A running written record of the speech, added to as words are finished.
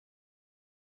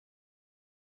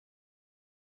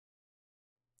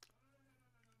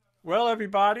Well,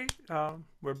 everybody,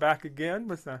 we're back again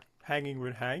with Hanging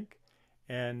with Hank,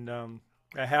 and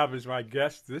I have as my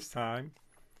guest this time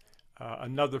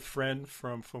another friend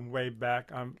from way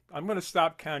back. I'm going to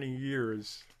stop counting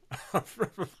years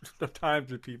of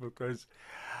times with people because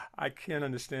I can't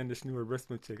understand this new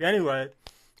arithmetic. Anyway,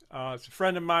 it's a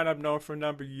friend of mine I've known for a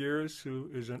number of years who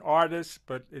is an artist,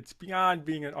 but it's beyond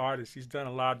being an artist. He's done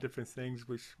a lot of different things,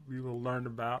 which we will learn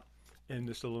about in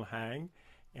this little hang.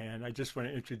 And I just want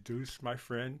to introduce my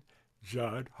friend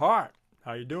Jud Hart.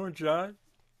 How you doing, Jud?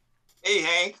 Hey,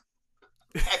 Hank,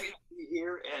 happy to be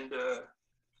here, and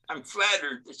I'm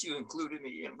flattered that you included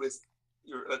me in with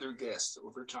your other guests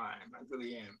over time. I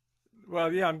really am.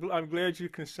 Well, yeah, I'm glad you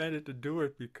consented to do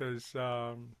it because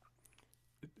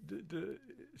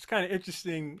it's kind of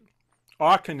interesting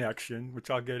our connection, which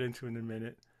I'll get into in a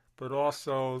minute, but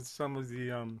also some of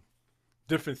the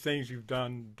different things you've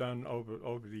done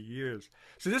over the years.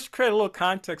 So just to create a little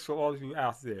context for all of you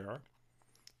out there.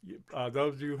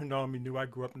 Those of you who know me knew I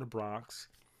grew up in the Bronx,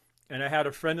 and I had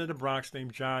a friend in the Bronx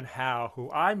named Jon Howe,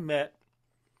 who I met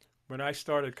when I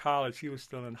started college. He was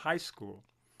still in high school,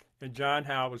 and Jon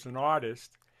Howe was an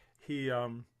artist. He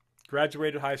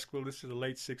graduated high school. This is the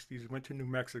late '60s. Went to New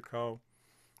Mexico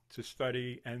to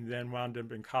study, and then wound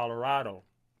up in Colorado,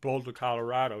 Boulder,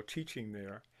 Colorado, teaching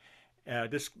there.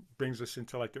 This brings us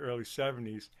into like the early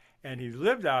 '70s, and he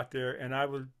lived out there, and I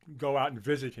would go out and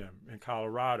visit him in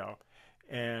Colorado.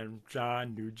 And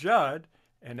John knew Jud,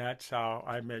 and that's how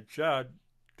I met Jud.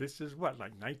 This is what,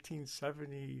 like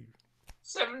 1970?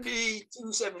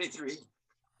 72, 73.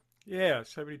 Yeah,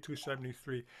 72,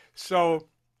 73. So,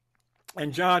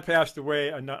 and John passed away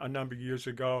a number of years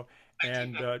ago,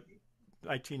 and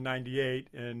 1998,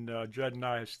 and Jud and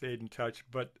I have stayed in touch.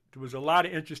 But there was a lot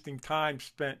of interesting time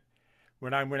spent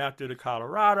when I went out there to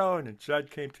Colorado, and then Jud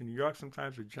came to New York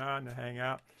sometimes with John to hang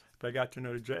out. But I got to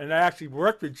know Jud, and I actually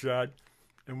worked with Jud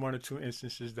in one or two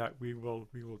instances that we will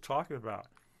talk about.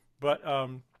 But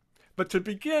but to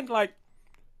begin, like,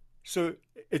 so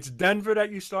it's Denver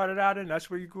that you started out in. That's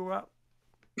where you grew up.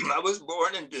 I was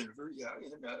born in Denver, yeah,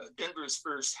 in Denver's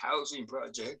first housing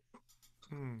project,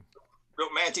 Hmm.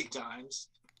 romantic times,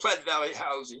 Platte Valley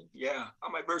housing. Yeah,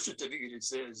 on my birth certificate it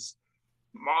says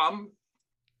mom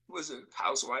was a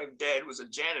housewife, dad was a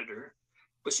janitor,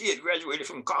 but she had graduated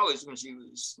from college when she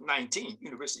was 19,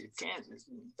 University of Kansas.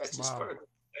 And that's just Wow. part of the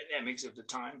dynamics of the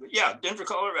time. But yeah, Denver,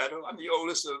 Colorado. I'm the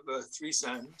oldest of three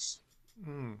sons.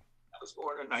 Hmm. I was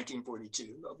born in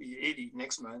 1942. I'll be 80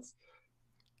 next month.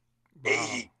 Wow.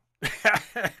 80.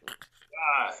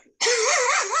 God.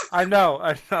 I know.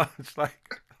 I know. It's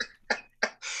like,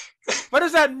 what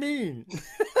does that mean?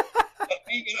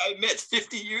 Even I met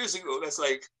 50 years ago. That's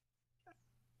like,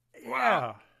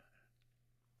 wow.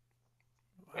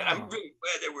 Yeah. And I'm Wow. really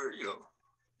glad that we're,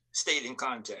 stayed in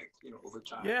contact, over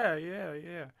time. Yeah. Yeah.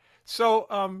 Yeah. So,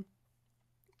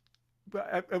 but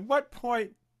at what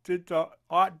point did the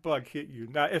art bug hit you?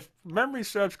 Now, if memory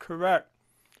serves correct,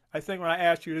 I think when I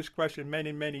asked you this question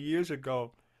many, many years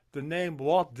ago, the name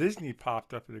Walt Disney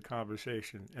popped up in the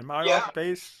conversation. Am I Yeah, off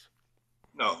base?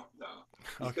 no,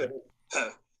 because Okay.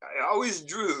 I always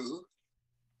drew.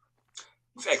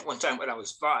 In fact, one time when I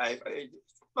was five,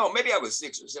 no, maybe I was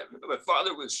 6 or 7. My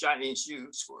father was shining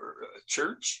shoes for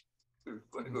church. We were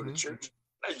going to go to Mm-hmm. church.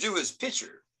 I drew his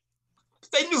picture.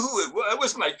 They knew who it was. It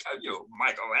wasn't like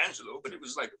Michelangelo, but it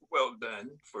was like well done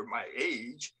for my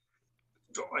age,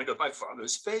 drawing of my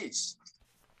father's face.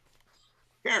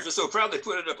 Parents were so proud they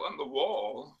put it up on the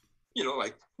wall.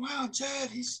 Like wow, Dad,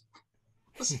 he's.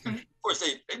 Of course,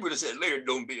 they would have said later,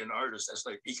 "Don't be an artist." That's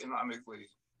like economically.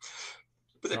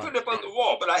 But they Right. put it up on the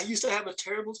wall. But I used to have a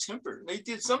terrible temper. They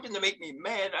did something to make me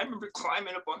mad. I remember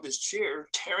climbing up on this chair,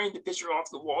 tearing the picture off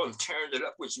the wall and tearing it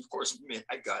up, which of course meant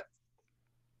I got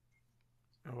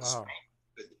Oh, wow.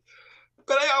 spanked.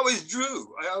 But I always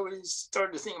drew. I always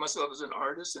started to think of myself as an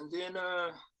artist. And then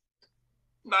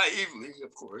naively,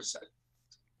 of course,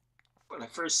 when I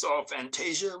first saw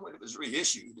Fantasia, when it was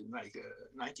reissued in like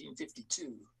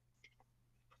 1952,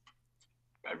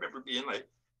 I remember being like,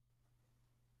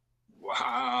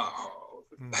 wow,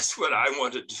 Mm. that's what I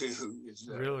want to do is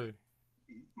Really?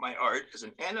 my art as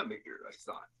an animator, I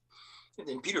thought. And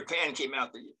then Peter Pan came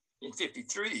out in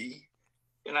 53,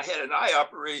 and I had an eye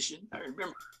operation, I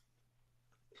remember,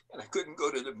 and I couldn't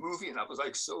go to the movie, and I was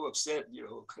like so upset,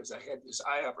 because I had this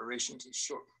eye operation to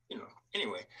short,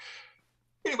 anyway.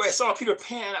 Anyway, I saw Peter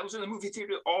Pan. I was in the movie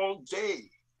theater all day.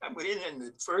 I went in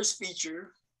the first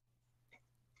feature.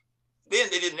 Then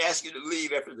they didn't ask you to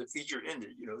leave after the feature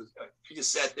ended. You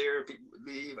just sat there. People would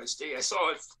leave. I stayed. I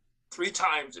saw it 3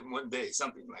 times in one day,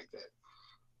 something like that.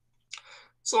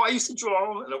 So I used to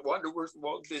draw, and I wanted to work for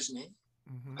Walt Disney,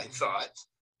 Mm-hmm. I thought.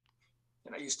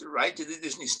 And I used to write to the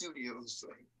Disney studios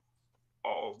like,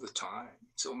 all the time,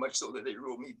 so much so that they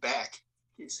wrote me back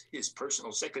his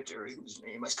personal secretary, whose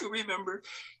name I still remember,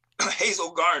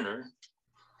 Hazel Garner,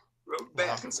 wrote Wow.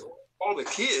 back. And so all the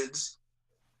kids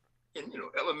in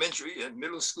elementary and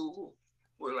middle school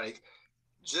were like,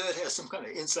 Jud has some kind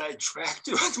of inside track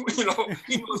to it.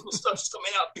 He knows what stuff's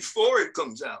coming out before it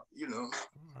comes out. Wow.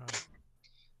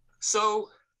 So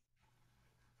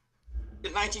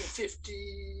in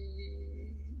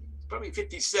 1950, probably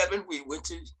 57, we went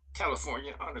to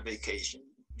California on a vacation.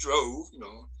 Drove,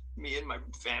 me and my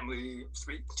family,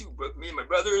 me and my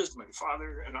brothers, my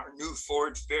father, and our new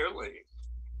Ford Fairlane.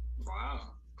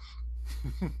 Wow.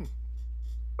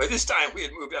 By this time, we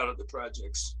had moved out of the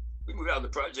projects. We moved out of the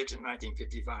projects in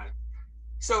 1955.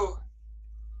 So,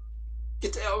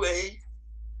 get to LA.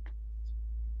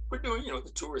 We're doing, the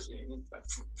tour thing. My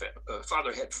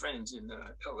father had friends in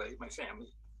LA. My family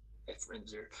had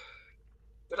friends there.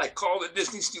 But I called the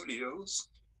Disney Studios.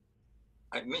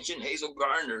 I mentioned Hazel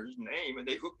Garner's name, and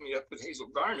they hooked me up with Hazel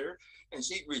Garner, and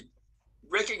she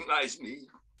recognized me,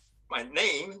 my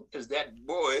name, as that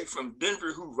boy from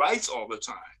Denver who writes all the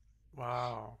time.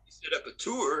 Wow. He set up a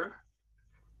tour.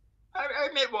 I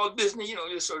met Walt Disney,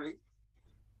 just sort of.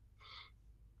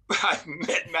 I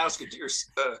met Mouseketeers,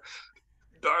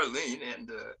 Darlene and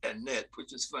Annette,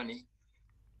 which is funny.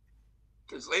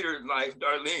 Because later in life,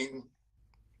 Darlene,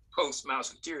 post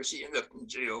Mouseketeer, she ended up in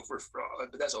jail for fraud,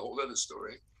 but that's a whole other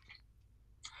story.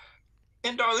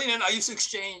 And Darlene and I used to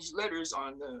exchange letters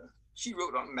on she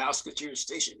wrote on Mouseketeer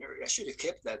stationery. I should have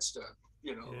kept that stuff,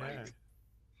 Yeah. like.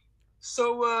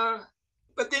 So,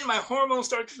 but then my hormones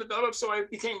started to develop, so I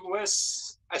became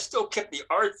less, I still kept the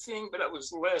art thing, but I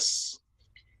was less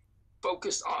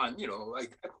focused on,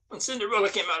 like when Cinderella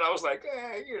came out, I was like,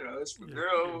 it's for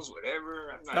girls,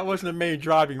 whatever. That wasn't the main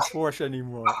driving force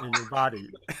anymore in your body.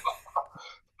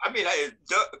 I mean, I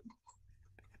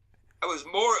was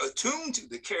more attuned to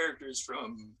the characters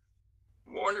from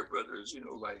Warner Brothers,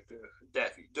 like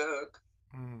Daffy Duck,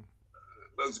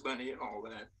 Bugs Bunny, and all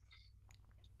that.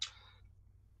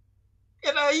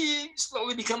 And I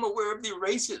slowly become aware of the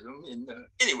racism. And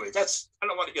anyway, I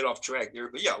don't want to get off track there,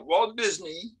 but yeah, Walt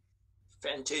Disney,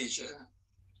 Fantasia,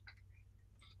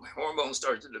 my hormones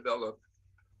start to develop.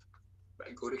 I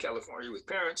go to California with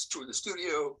parents, tour the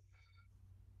studio,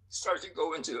 start to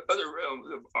go into other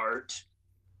realms of art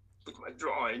with my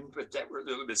drawing, but that were a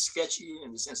little bit sketchy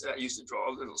in the sense that I used to draw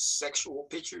little sexual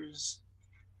pictures.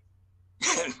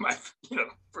 And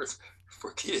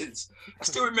for kids. I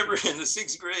still remember in the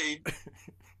 6th grade,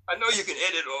 I know you can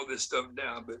edit all this stuff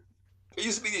down, but there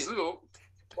used to be these little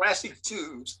plastic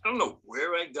tubes. I don't know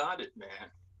where I got it,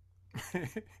 man.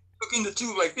 Looking the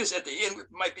tube like this, at the end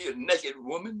might be a naked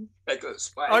woman, like a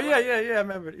spy. Oh yeah, I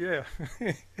remember. Yeah.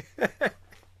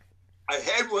 I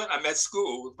had one. I'm at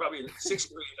school, probably in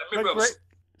 6th grade. I remember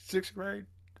 6th grade.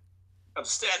 I was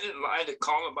standing in line at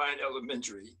Columbine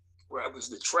Elementary, where I was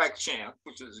the track champ,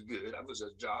 which was good. I was a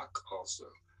jock also.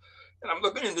 And I'm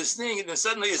looking in this thing, and then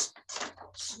suddenly it's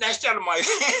snatched out of my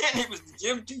hand. It was the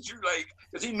gym teacher, like,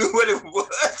 because he knew what it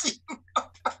was.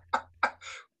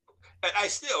 And I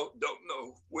still don't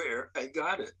know where I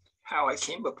got it. How I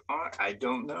came up on it, I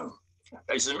don't know.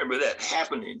 I just remember that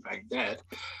happening like that.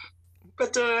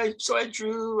 But so I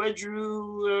drew,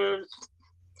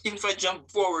 even if I jump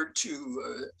forward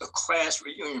to a class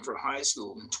reunion for high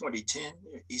school in 2010,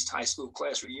 East High School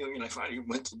class reunion, I finally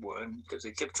went to one because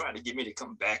they kept trying to get me to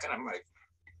come back. And I'm like,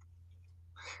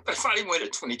 but I finally went in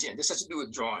 2010. This has to do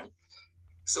with drawing.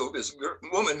 So this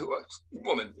woman in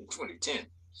 2010,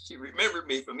 she remembered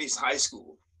me from East High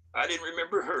School. I didn't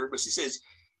remember her, but she says,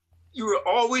 you were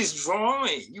always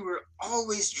drawing. You were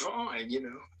always drawing,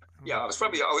 Yeah, I was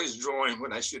probably always drawing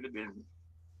when I should have been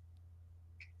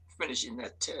finishing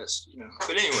that test,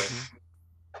 But anyway,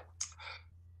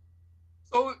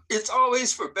 so it's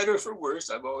always, for better or for worse,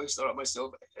 I've always thought of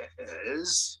myself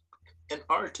as an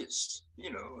artist,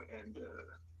 and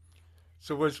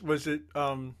So was it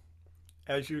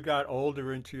as you got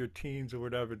older into your teens or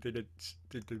whatever, did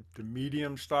the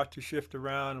medium start to shift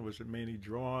around? Or was it mainly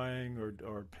drawing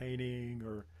or painting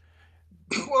or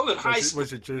well, in high school,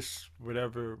 was it just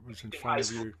whatever was in front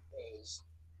of you?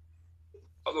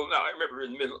 Although now I remember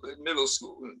in middle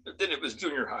school, then it was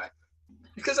junior high,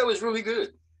 because I was really good.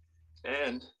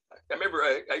 And I remember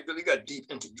I really got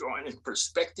deep into drawing in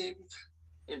perspective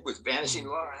and with vanishing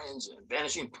lines and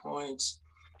vanishing points.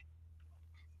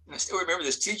 And I still remember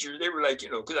this teacher, they were like,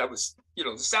 because I was,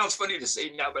 it sounds funny to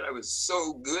say now, but I was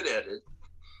so good at it.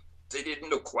 they didn't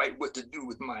know quite what to do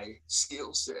with my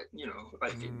skill set. You know,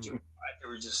 like in Mm. junior high, they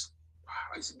were just,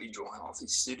 wow, I used to be drawing all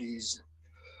these cities.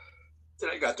 Then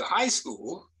I got to high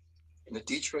school, and the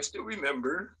teacher I still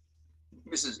remember,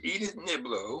 Mrs. Edith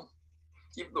Niblo,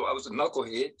 even though I was a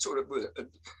knucklehead, sort of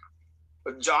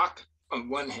a jock on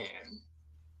one hand,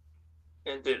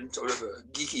 and then sort of a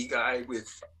geeky guy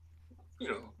with, you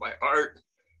know, my art.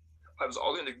 I was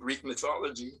all into Greek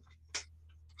mythology.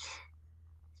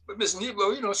 But Miss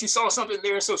Niblo, you know, she saw something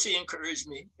there, so she encouraged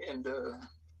me. And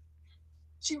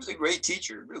she was a great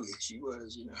teacher, really. She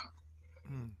was, you know.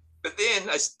 Mm. But then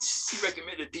she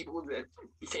recommended people that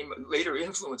became later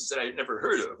influences that I had never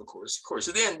heard of course. Of course,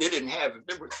 then they didn't have,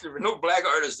 there were no black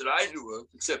artists that I knew of,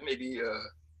 except maybe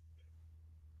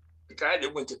the guy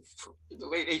that went to the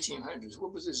late 1800s.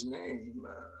 What was his name?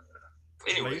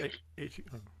 Anyway, Late 18.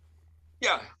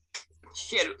 yeah,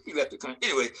 he left the country.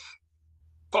 Anyway,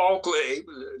 Paul Klee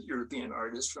was a European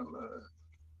artist from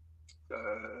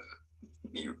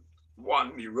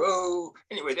Juan Miro.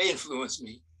 Anyway, they influenced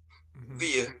me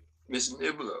via Miss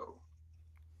Niblo.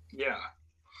 Yeah.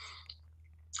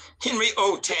 Henry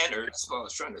O. Tanner, that's what I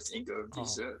was trying to think of.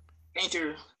 He's a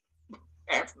painter,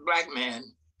 black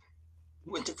man,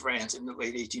 went to France in the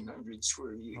late 1800s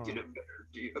where you get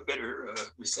a better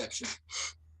reception.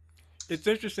 It's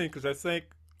interesting because I think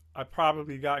I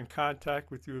probably got in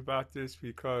contact with you about this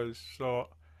because so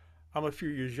I'm a few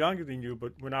years younger than you,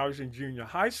 but when I was in junior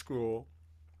high school,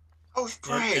 oh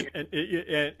right, and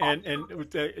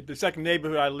the second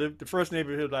neighborhood I lived, the first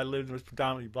neighborhood I lived in was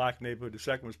predominantly black neighborhood. The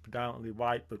second was predominantly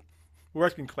white, but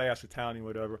working class Italian,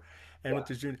 whatever. And with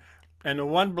the junior, and the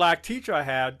one black teacher I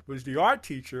had was the art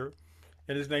teacher,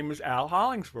 and his name was Al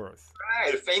Hollingsworth.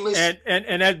 Right, famous.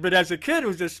 But as a kid, it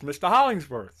was just Mr.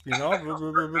 Hollingsworth, you know.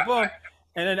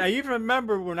 And then I even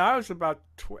remember when I was about,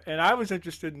 and I was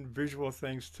interested in visual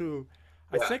things too.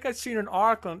 I think I'd seen an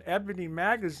article in Ebony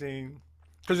magazine,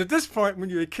 because at this point, when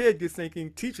you're a kid, you're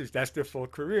thinking teachers, that's their full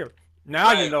career.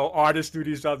 Now you know artists do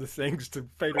these other things to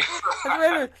pay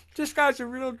them. This guy's a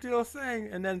real deal thing.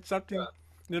 And then something,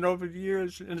 over the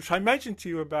years, and I mentioned to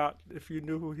you about if you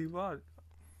knew who he was.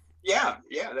 Yeah,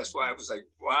 that's why I was like,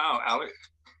 wow,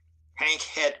 Hank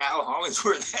had Al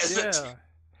Hollingsworth as a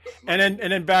and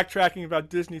then backtracking about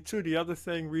Disney too. The other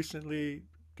thing recently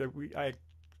that I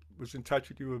was in touch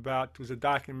with you about was a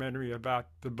documentary about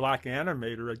the black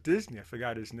animator at Disney. I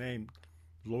forgot his name,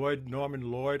 Norman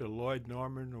Lloyd or Lloyd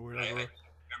Norman or whatever. I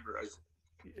remember.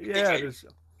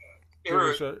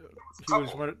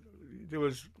 He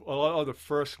was the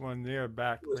first one there way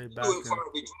back then.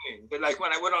 But like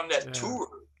when I went on that tour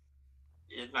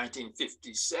in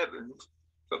 1957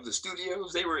 of the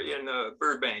studios, they were in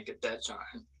Burbank at that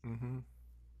time. Mm-hmm.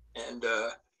 And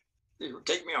they would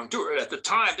take me on tour. At the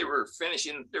time, they were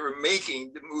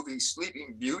making the movie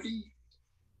Sleeping Beauty,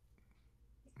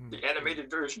 the animated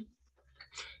version.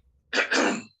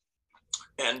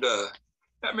 And I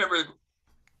remember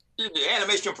in the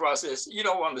animation process,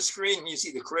 on the screen, you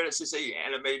see the credits that say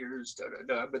animators,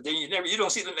 but then you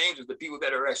don't see the names of the people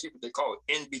that are actually what they call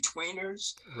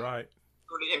in-betweeners. Right.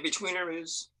 What the in-betweener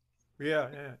is? Yeah.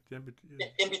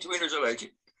 In-betweeners are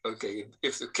like, okay,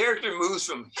 if the character moves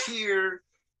from here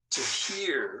to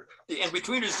here, the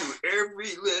in-betweeners do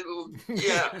every little,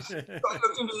 So I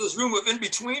looked into this room of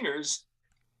in-betweeners,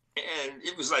 and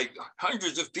it was like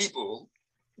hundreds of people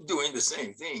doing the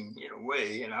same thing in a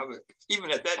way. And I was,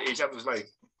 even at that age, I was like,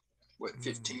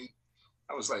 15?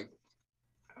 I was like,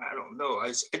 I don't know.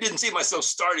 I didn't see myself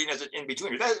starting as an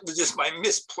in-betweener. That was just my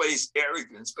misplaced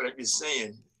arrogance, but I'm just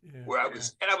saying where I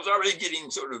was. And I was already getting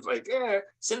sort of like,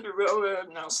 Cinderella,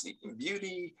 now Sleeping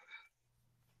Beauty.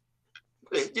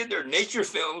 They did their nature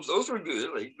films. Those were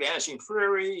good, like Vanishing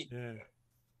Prairie. Yeah.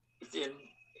 Then,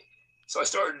 so I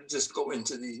started to just go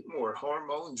into the more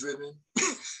hormone-driven.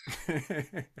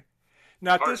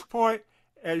 Now, at this point,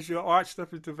 as your art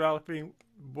stuff is developing,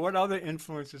 what other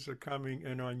influences are coming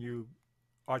in on you?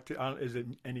 Is it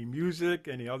any music,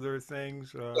 any other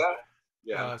things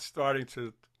starting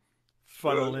to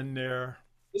funnel in there?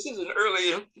 This is an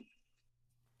early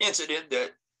incident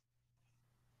that,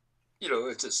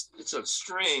 it's a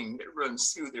string that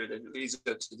runs through there that leads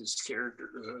up to this character,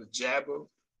 Jabbo.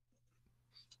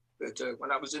 But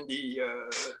when I was in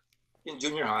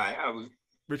junior high,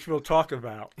 which we'll talk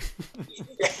about.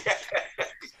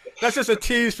 That's just a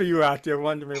tease for you out there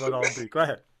wondering what I'll be. Go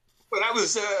ahead. When I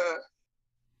was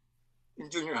in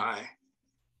junior high,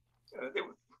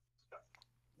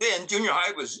 then junior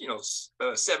high was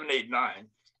 7, 8, 9.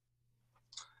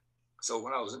 So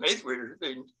when I was an 8th grader,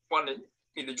 they wanted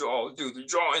me to do the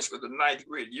drawings for the 9th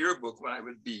grade yearbook when I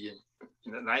would be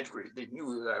in the 9th grade. They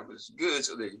knew that I was good,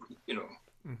 so they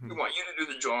Mm-hmm. We want you to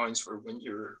do the drawings for when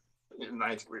you're in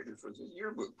ninth grader for the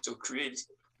yearbook. So create,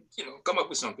 come up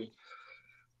with something.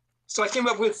 So I came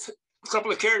up with a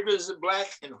couple of characters,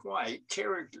 black and white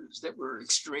characters that were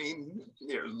extreme in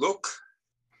their look.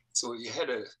 So you had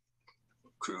a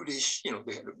crudish, they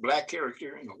had a black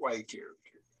character and a white character.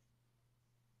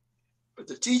 But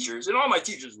the teachers, and all my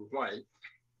teachers were white,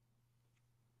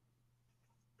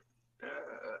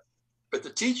 but the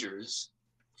teachers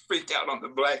freaked out on the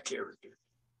black character.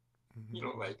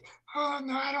 Mm-hmm. Like, oh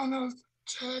no, I don't know,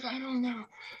 Jud, I don't know.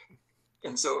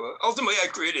 And so ultimately I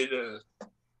created a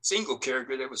single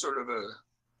character that was sort of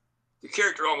the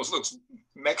character almost looks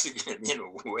Mexican in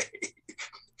a way,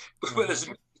 but with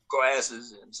some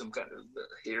glasses and some kind of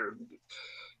hair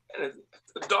and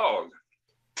a dog.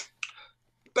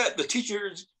 But the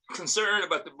teacher's concerned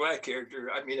about the black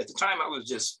character, I mean, at the time I was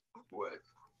just, 12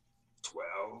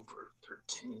 or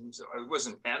 13, so I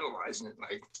wasn't analyzing it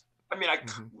like, I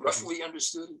roughly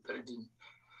understood it, but I didn't.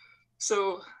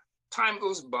 So time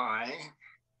goes by,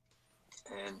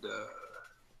 and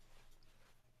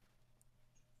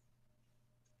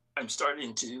I'm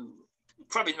starting to,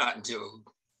 probably not until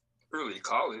early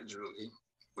college, really,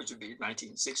 which would be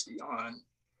 1960 on,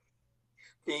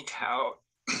 think how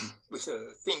with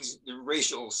things, the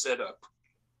racial setup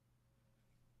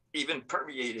even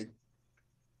permeated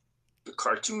the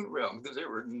cartoon realm, because there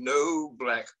were no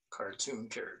black cartoon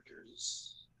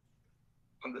characters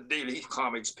on the daily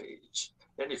comics page.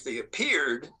 And if they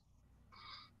appeared,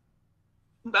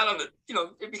 not on the,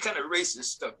 it'd be kind of racist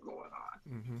stuff going on.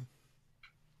 Mm-hmm.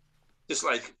 Just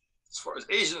like as far as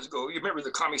Asians go, you remember the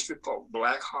comic strip called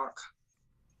Black Hawk?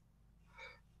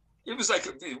 It was like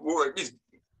a war,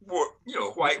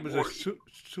 white Was war. it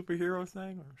a superhero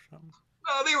thing or something?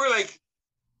 No, they were like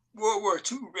World War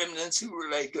II remnants who were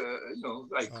like,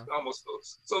 almost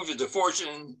soldiers of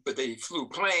fortune, but they flew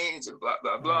planes and blah,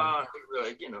 blah, blah. They were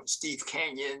like, Steve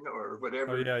Canyon or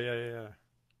whatever. Oh, yeah.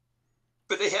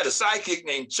 But they had a sidekick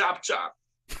named Chop Chop.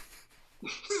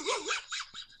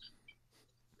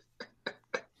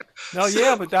 No, so,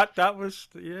 yeah, but that was,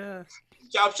 yeah.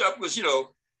 Chop Chop was,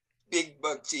 big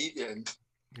buck teeth. And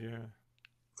yeah.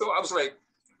 So I was like,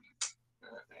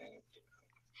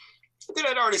 then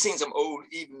I'd already seen some old,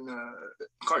 even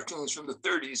cartoons from the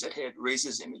 30s that had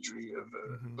racist imagery of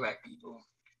black people,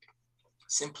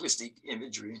 simplistic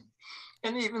imagery,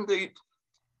 and even the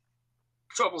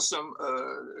troublesome,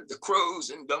 the crows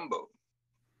in Dumbo,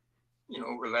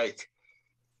 were like,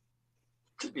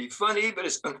 could be funny, but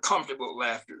it's uncomfortable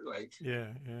laughter, like,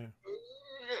 yeah,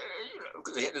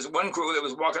 because they had this one crow that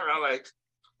was walking around like,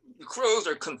 the crows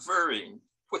are conferring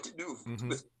what to do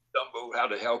with Dumbo, how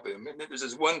to help him. And then there's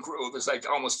this one crow that's like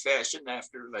almost fashioned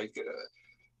after like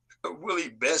a Willie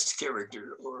Best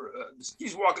character, or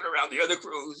he's walking around the other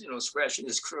crows, scratching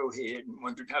his crow head and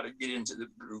wondering how to get into the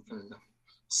group. And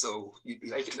so you'd be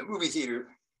like in the movie theater,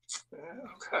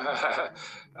 I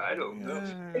don't know.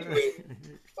 Anyway,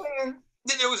 and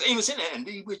then there was Amos and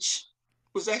Andy, which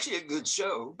was actually a good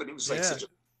show, but it was like such a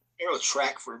narrow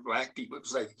track for black people. It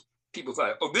was like, people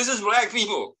thought, oh, this is black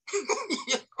people,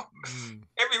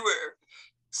 everywhere.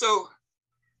 So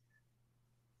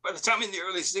by the time in the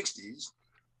early 60s,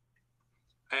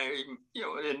 and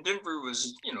Denver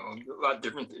was, a lot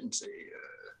different than, say,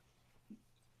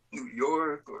 New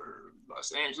York or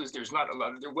Los Angeles. There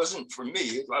wasn't, for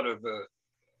me, a lot of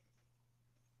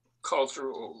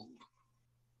cultural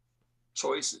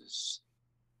choices.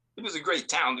 It was a great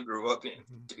town to grow up in,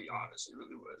 to be honest, it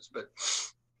really was.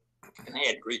 And I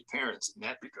had great parents in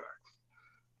that regard.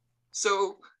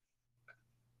 So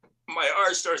my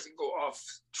art starts to go off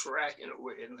track in a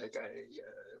way, and like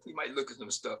we might look at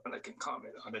some stuff and I can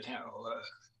comment on it, how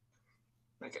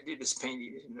like I did this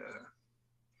painting in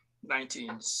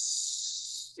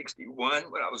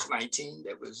 1961 when I was 19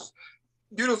 that was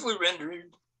beautifully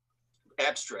rendered,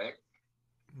 abstract.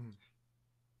 And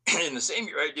in the same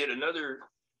year I did a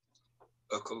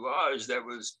collage that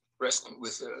was wrestling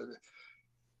with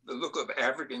the look of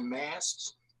African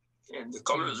masks, and the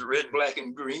colors are red, black,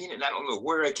 and green. And I don't know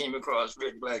where I came across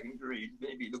red, black, and green.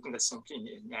 Maybe looking at something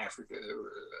in Africa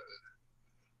or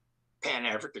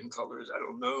Pan-African colors. I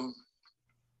don't know.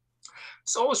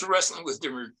 So I was wrestling with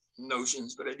different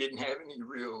notions, but I didn't have any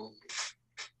real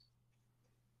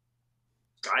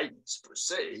guidance per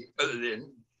se, other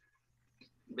than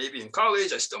maybe in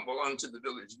college I stumbled onto the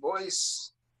Village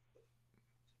Voice.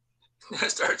 I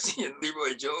started seeing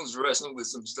Leroy Jones wrestling with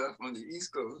some stuff on the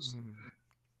East Coast,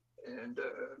 and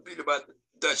read about the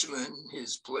Dutchman,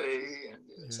 his play,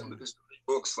 and some of his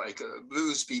books like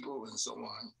Blues People and so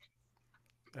on.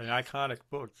 An iconic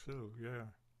book too,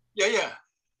 Yeah.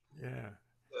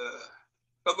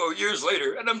 Although years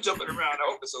later, and I'm jumping around, I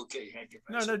hope it's okay, Hank, if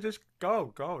I No, say. no, just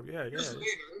go. Yeah, Years yeah.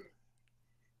 later,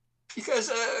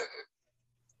 because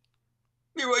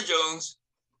Leroy Jones,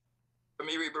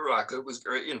 Amiri Baraka, was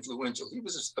very influential. He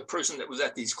was a person that was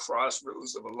at these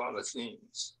crossroads of a lot of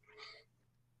things.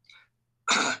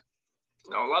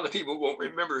 Now, a lot of people won't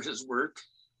remember his work.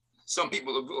 Some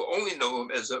people will only know him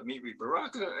as Amiri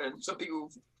Baraka, and some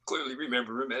people clearly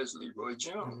remember him as Leroy Leroy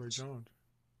Jones. Jones.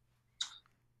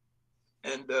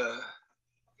 And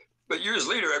but years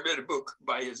later, I read a book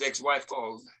by his ex-wife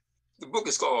called. The book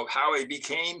is called How I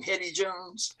Became Hetty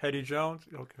Jones. Hetty Jones.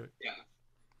 Okay. Yeah,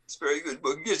 it's a very good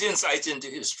book. It gives insights into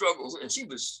his struggles, and she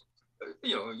was, a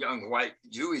young white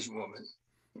Jewish woman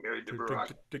married to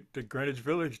Baraka. The Greenwich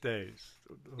Village days.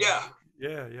 Yeah,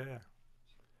 Yeah, yeah.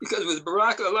 because with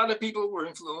Baraka, a lot of people were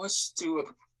influenced to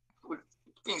with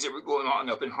things that were going on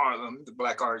up in Harlem, the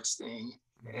Black Arts thing,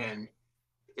 and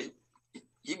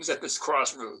he was at this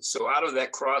crossroads. So out of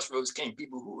that crossroads came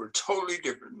people who were totally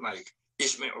different, like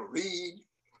Ishmael Reed,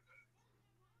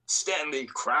 Stanley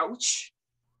Crouch,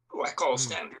 who I call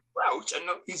Stanley Crouch. I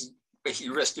know he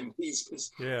rest in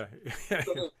peace. Yeah.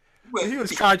 When he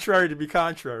was contrary to be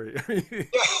contrary.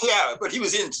 yeah, but he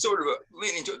was in sort of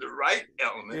leaning to the right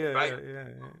element, right? Yeah.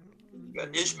 You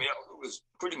got Ishmael, who was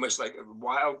pretty much like a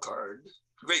wild card,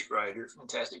 great writer,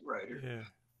 fantastic writer. Yeah.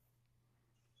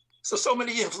 So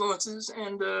many influences,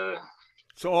 and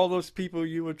so all those people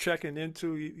you were checking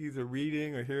into, either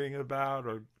reading or hearing about,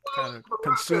 or kind of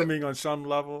consuming on some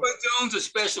level. But Jones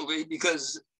especially,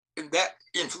 because that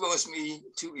influenced me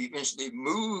to eventually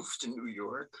move to New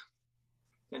York,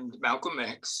 and Malcolm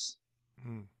X.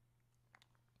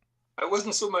 I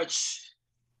wasn't so much,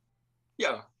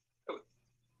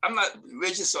 I'm not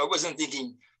religious, so I wasn't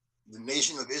thinking the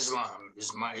Nation of Islam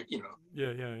is my,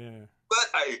 Yeah. But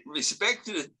I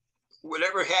respected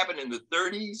whatever happened in the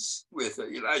 30s with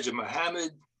Elijah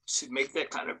Muhammad to make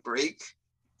that kind of break.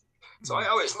 So I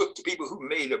always look to people who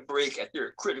made a break at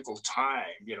their critical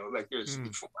time, like there's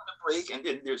before the break and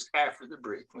then there's after the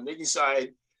break. When they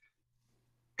decide,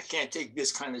 I can't take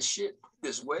this kind of shit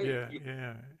this way. Yeah. You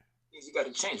got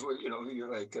to change. Well, you're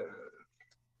like,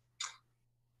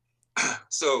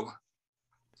 so.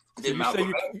 So you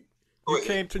say you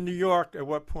came to New York at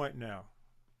what point now?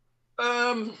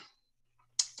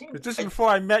 This is before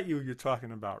I met you. You're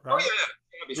talking about, right? Oh yeah.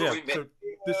 Before we met. So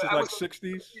this is like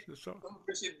 60s or so.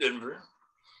 University of Denver,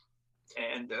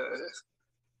 and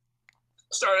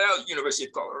started out at University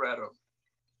of Colorado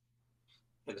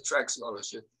in the track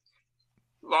scholarship,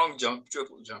 long jump,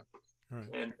 triple jump,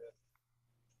 and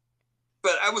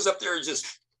but I was up there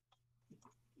just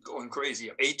going crazy.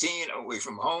 I'm 18, away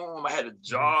from home. I had a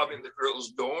job in the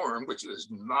girls' dorm, which was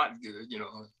not good,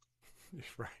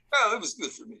 Right. Well, it was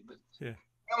good for me, but I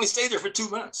only stayed there for 2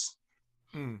 months.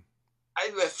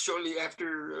 I left shortly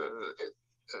after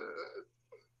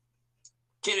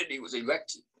Kennedy was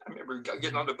elected. I remember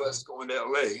getting on the bus going to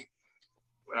LA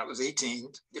when I was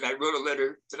 18. Then I wrote a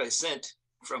letter that I sent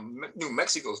from New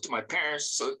Mexico to my parents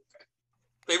so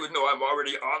they would know I'm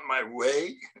already on my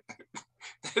way.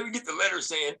 They would get the letter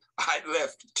saying I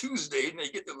left Tuesday, and they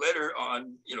get the letter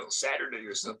on, Saturday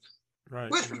or something. Right.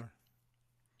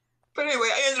 But anyway,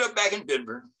 I ended up back in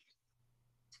Denver.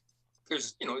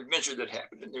 There's, adventure that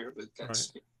happened in there, but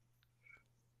that's. Right.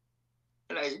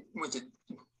 And I went to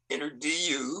enter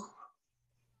DU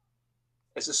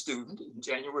as a student in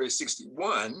January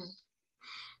 '61.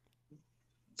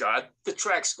 Got the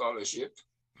track scholarship,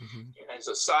 and as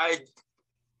a side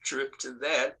trip to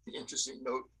that, interesting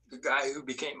note, the guy who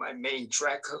became my main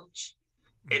track coach,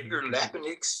 Edgar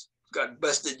Lapinix, got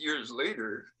busted years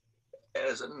later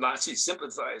as a Nazi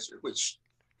sympathizer, which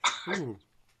he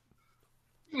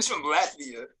was from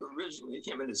Latvia originally,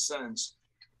 him and his sons.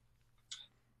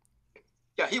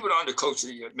 Yeah, he went on to coach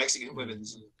the Mexican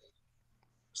women's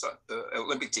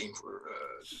Olympic team for.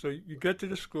 So you get to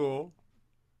the school.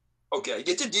 Okay, I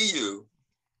get to DU.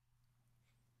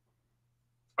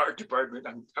 Art department.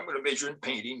 I'm going to major in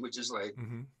painting, which is like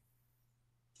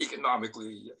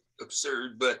economically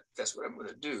absurd, but that's what I'm going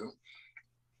to do.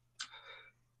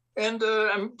 And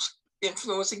I'm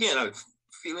influenced again. I'm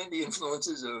feeling the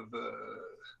influences of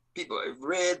people I've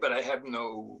read, but I have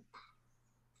no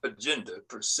agenda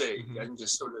per se. I'm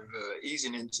just sort of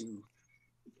easing into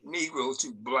Negro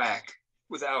to Black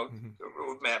without a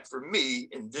roadmap for me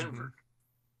in Denver.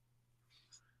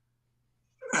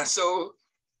 So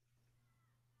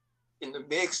in the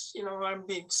mix, I'm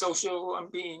being social, I'm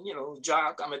being,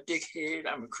 jock, I'm a dickhead,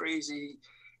 I'm a crazy.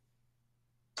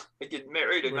 I get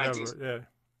married in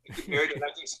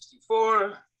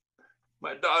 1964.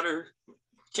 My daughter,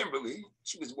 Kimberly,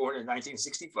 she was born in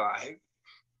 1965.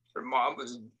 Her mom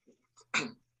was,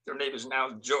 her name is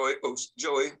now Joy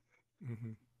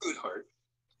Mm-hmm. Jud Hart.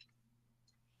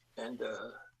 And when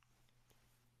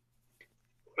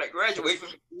I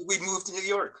graduated, we moved to New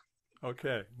York.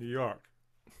 Okay, New York.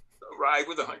 A ride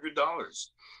with $100.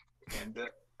 And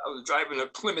I was driving a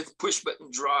Plymouth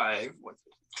push-button drive.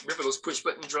 Remember those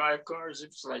push-button drive cars? It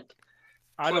was like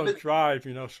I don't Plymouth. drive,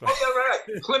 you know, so Oh,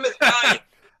 yeah, right. Plymouth Valiant.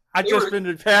 I They just were, been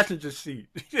in the passenger seat.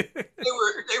 they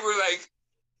were like,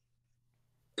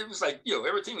 it was like, you know,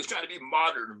 everything was trying to be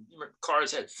modern.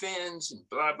 Cars had fins and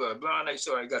blah, blah, blah. And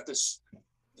so I got this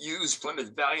used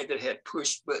Plymouth Valiant that had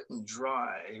push-button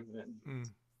drive. And Mm.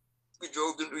 we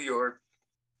drove to New York.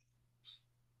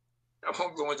 I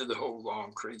won't go into the whole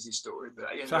long, crazy story, but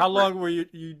I ended So up how working long were you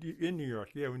in New York?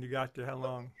 Yeah, when you got there, how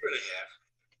long? a year and a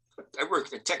half. I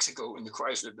worked at Texaco in the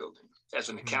Chrysler building as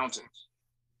an Mm. accountant.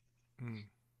 Mm.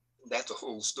 That's a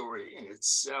whole story in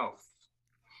itself.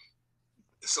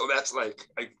 So that's like,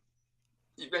 I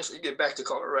eventually get back to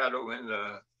Colorado in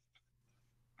At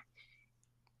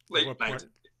late what point?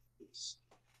 1950s.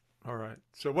 All right.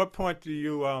 So what point do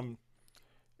you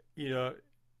you know,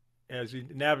 as you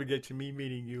navigate to me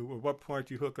meeting you, at what point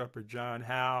do you hook up with Jon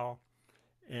Howe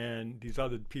and these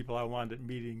other people I wound up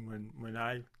meeting when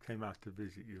I came out to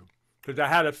visit you? Because I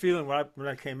had a feeling when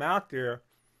I came out there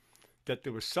that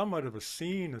there was somewhat of a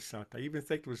scene or something. I even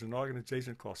think there was an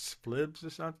organization called Splibs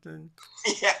or something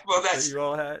Yeah, well, that that's, you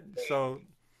all had. So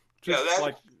yeah, just that,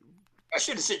 like I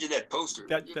should have sent you that poster.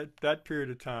 that period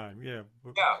of time, yeah.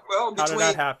 Yeah, well, How did between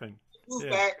that happen? moved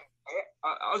Yeah. back,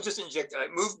 I'll just inject it. I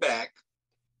moved back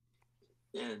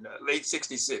in late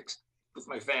 66 with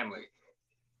my family.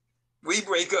 We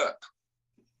break up,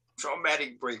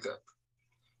 traumatic breakup.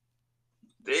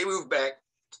 They moved back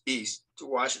east to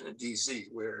Washington, D.C.,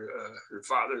 where her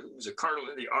father, who was a colonel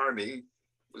in the Army,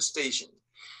 was stationed.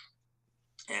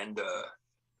 And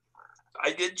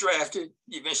I get drafted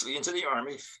eventually into the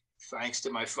Army, thanks to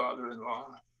my father-in-law.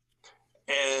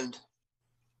 And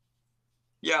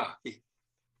yeah,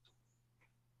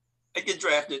 I get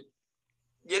drafted,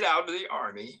 get out of the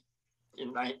Army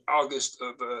in August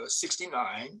of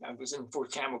 69. I was in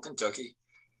Fort Campbell, Kentucky.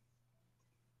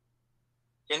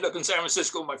 End up in San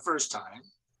Francisco my first time.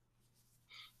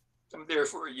 I'm there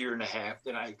for a year and a half.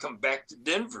 Then I come back to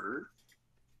Denver,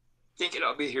 thinking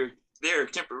I'll be there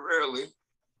temporarily.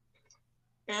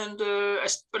 And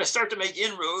but I start to make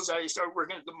inroads. I start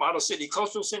working at the Model City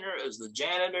Cultural Center as the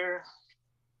janitor.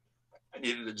 I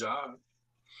needed a job.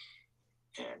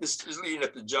 And this is leading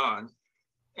up to Jon.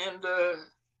 And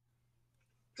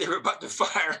they were about to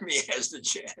fire me as the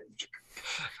janitor,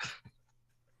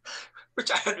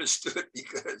 which I understood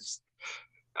because,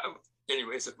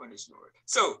 anyway, it's a funny story.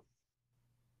 So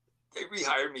they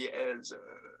rehired me as a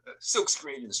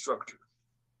silkscreen instructor.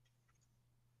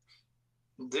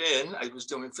 Then I was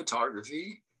doing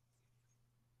photography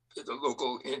at the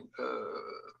local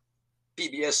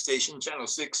PBS station, Channel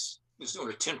 6. I was doing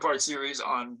a 10-part series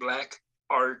on Black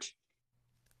art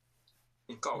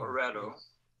in Colorado.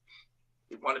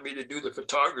 They wanted me to do the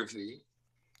photography.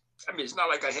 I mean, it's not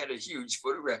like I had a huge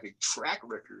photographic track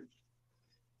record.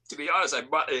 To be honest, I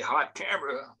bought a hot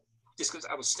camera just because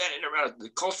I was standing around at the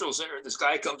cultural center and this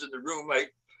guy comes in the room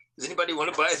like, does anybody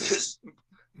want to buy this?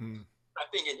 Mm. I'm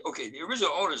thinking, okay, the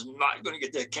original owner's not going to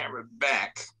get that camera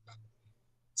back.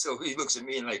 So he looks at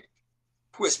me and like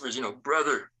whispers, you know,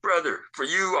 brother, for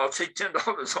you, I'll take $10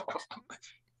 off.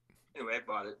 Anyway, I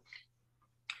bought it.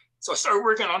 So I started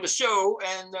working on the show,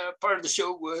 and part of the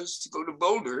show was to go to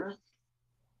Boulder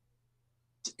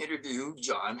to interview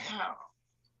Jon Howe.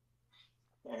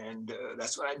 And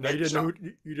that's when I met Jon.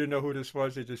 You didn't know who this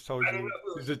was. They just told you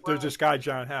there's this guy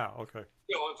Jon Howe. Okay.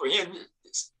 You know, for him,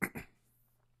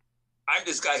 I'm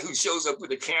this guy who shows up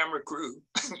with a camera crew,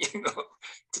 you know,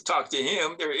 to talk to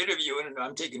him. They're interviewing, and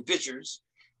I'm taking pictures.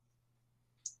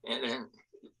 And then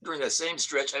during that same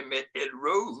stretch, I met Ed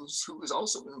Rose, who was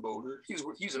also in Boulder.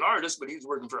 He's an artist, but he was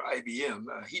working for IBM.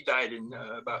 He died in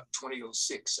about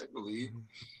 2006, I believe. Mm-hmm.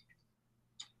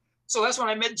 So that's when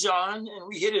I met Jon, and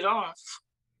we hit it off,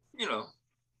 you know,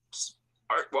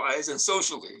 art-wise and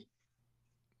socially.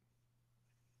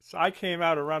 So I came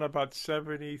out around about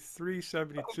 73,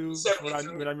 72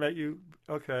 when I met you.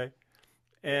 Okay.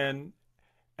 And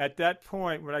at that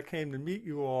point, when I came to meet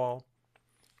you all,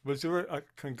 was there a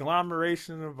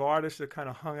conglomeration of artists that kind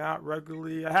of hung out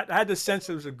regularly? I had the sense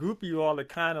there was a group of you all that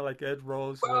kind of like Ed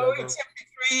Rose. Well, in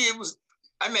 73,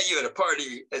 I met you at a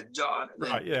party at Jon.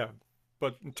 Right, yeah.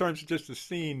 But in terms of just the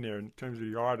scene there, in terms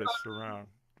of the artists around,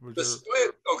 was the there...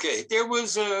 split? Okay, there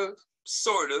was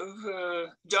sort of.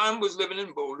 John was living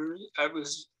in Boulder.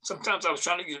 Sometimes I was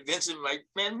trying to convince him, like,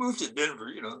 man, move to Denver,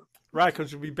 you know. Right,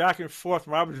 because we'd be back and forth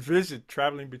when I would visit,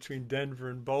 traveling between Denver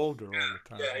and Boulder all the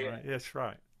time. Yeah, yeah. Right, that's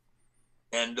right.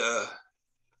 And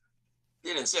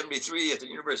then in '73 at the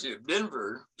University of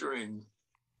Denver during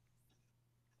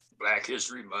Black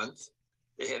History Month,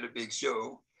 they had a big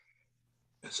show.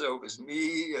 And so it was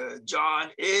me, John,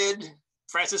 Ed,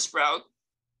 Francis Sprout.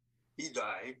 He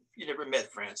died. You never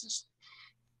met Francis.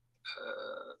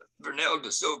 Vernell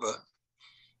De Silva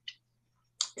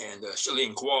and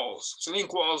Shalene Qualls. Shalene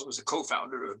Qualls was a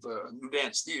co-founder of New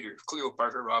Dance Theater, Cleo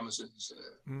Parker Robinson's.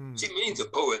 Shalene's a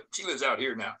poet. She lives out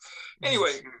here now.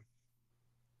 Anyway,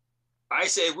 I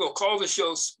say we'll call the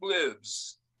show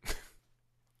Splibs.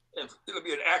 And it'll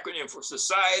be an acronym for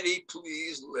Society,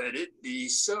 Please Let It Be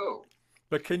So.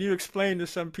 But can you explain to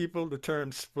some people the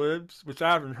term splibs, which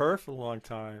I haven't heard for a long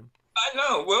time? I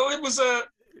know. Well, it was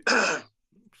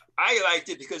I liked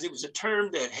it because it was a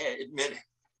term that it meant,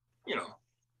 you know,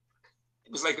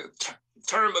 it was like a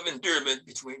term of endearment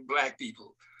between Black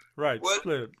people. Right,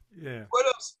 splib, yeah. What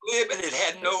up, splib? And it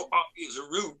had no obvious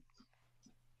root,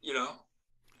 you know.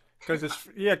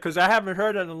 Because I haven't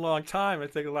heard it in a long time. I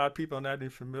think a lot of people are not even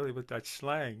familiar with that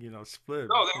slang, you know, splib.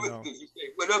 No,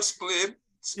 what up, splib?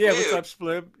 Yeah, what's up,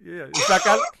 splib? Yeah. In fact,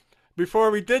 before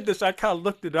we did this, I kind of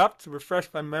looked it up to refresh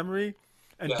my memory.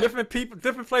 And different people,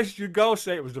 different places you go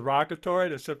say it was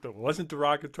derogatory, except it wasn't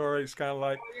derogatory. It's kind of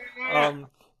like,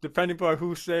 depending upon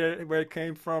who said it, where it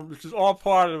came from, which is all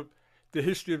part of the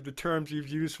history of the terms we've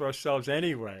used for ourselves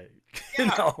anyway. You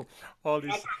know, all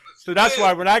these. So that's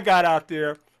why when I got out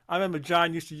there, I remember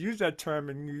John used to use that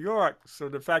term in New York. So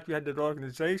the fact we had that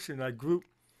organization, that group,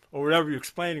 or whatever you're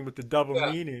explaining with the double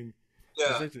meaning.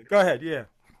 Yeah. Go ahead, yeah.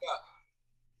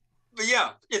 But yeah,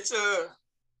 it's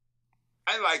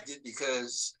I liked it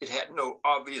because it had no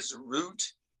obvious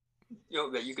root, you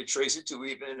know, that you could trace it to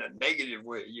even in a negative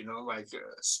way, you know, like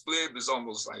splib is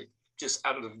almost like just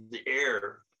out of the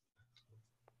air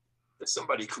that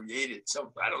somebody created.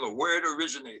 I don't know where it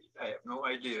originated. I have no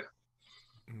idea.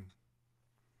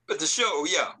 But the show,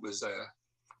 was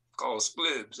called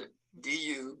Splibs at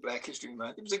DU, Black History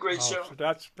Month. It was a great show. So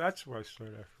that's where I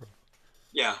started that from.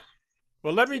 Yeah.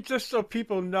 Well, let me just so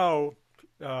people know,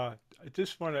 I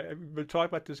just want to, we're talking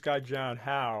about this guy, Jon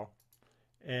Howe,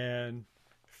 and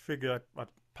figure I'll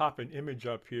pop an image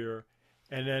up here.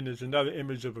 And then there's another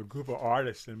image of a group of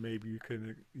artists, and maybe you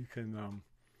can,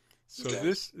 so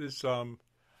this is,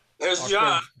 there's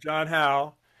John. Jon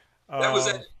Howe.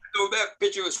 That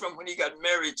picture was from when he got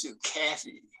married to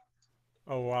Kathy.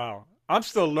 Oh, wow. I'm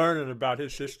still learning about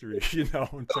his history, you know,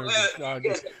 in terms of John.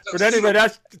 But anyway,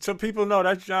 that's so people know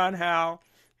that's Jon Howe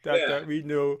that we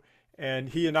knew, and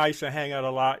he and I used to hang out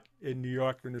a lot in New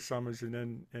York in the summers, and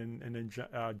then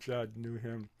Jud knew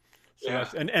him. So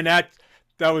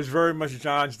that was very much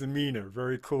John's demeanor,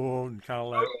 very cool and kind of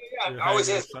like. I always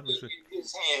had something in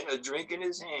his hand, a drink in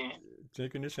his hand.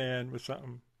 Drink in his hand with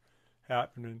something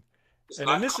happening, and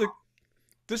then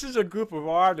this is a group of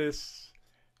artists.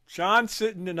 John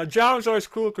sitting there. Now, John was always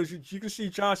cool because you can see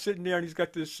John sitting there and he's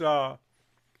got this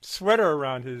sweater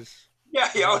around his. Yeah,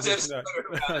 he always has a sweater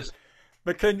around his.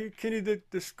 But can you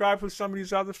describe who some of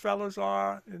these other fellows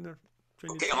are?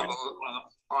 Okay,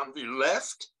 on the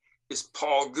left is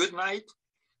Paul Goodnight.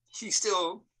 He's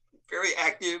still very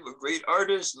active, a great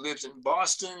artist, lives in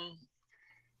Boston.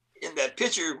 In that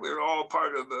picture, we're all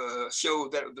part of a show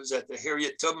that was at the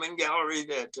Harriet Tubman Gallery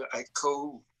that I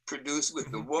co-produced with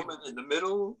the woman in the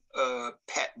middle,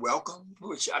 Pat Welcome,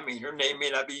 which, I mean, her name may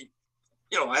not be,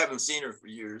 you know, I haven't seen her for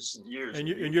years and years. And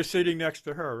you're sitting next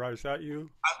to her, right? Is that you?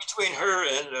 I'm between her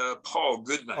and Paul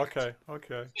Goodnight. Okay.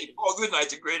 Paul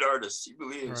Goodnight's a great artist. He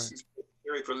really is. Right. He's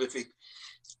very prolific.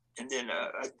 And then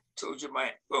I told you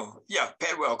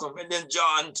Pat Welcome. And then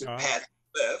John to Pat's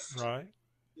left. Right.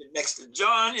 Next to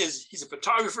John he's a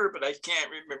photographer, but I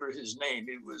can't remember his name.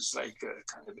 It was like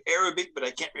kind of Arabic, but I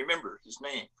can't remember his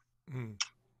name. And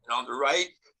on the right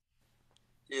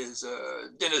is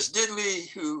Dennis Diddley,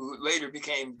 who later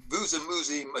became Vuza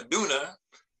Muzi Maduna.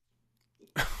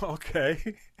 Okay.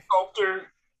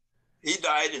 Sculptor. He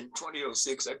died in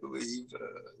 2006, I believe.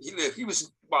 He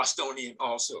was Bostonian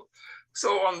also.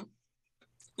 So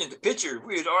in the picture,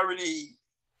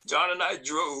 John and I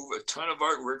drove a ton of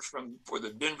artwork for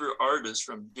the Denver artists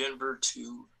from Denver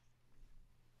to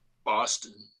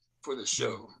Boston for the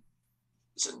show.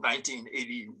 It's in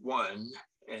 1981,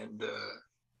 and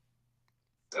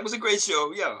that was a great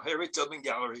show. Yeah, Harriet Tubman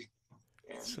Gallery.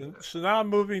 And, so now I'm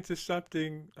moving to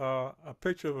something, a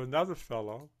picture of another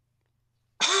fellow.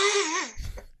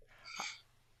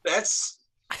 That's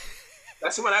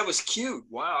That's when I was cute.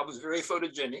 Wow, I was very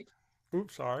photogenic.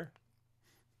 Oops, sorry.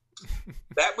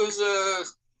 That was, of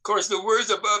course, the words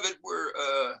above it were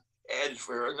added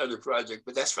for another project,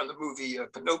 but that's from the movie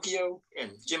Pinocchio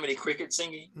and Jiminy Cricket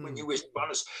singing "When You Wish Upon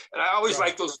Us." And I always Right.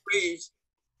 like those phrases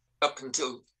up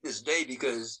until this day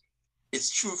because it's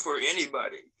true for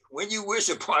anybody. When you wish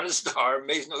upon a star, it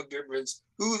makes no difference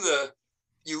who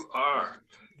you are.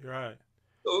 Right.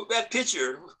 So that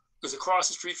picture was across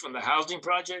the street from the housing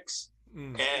projects,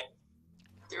 Mm. and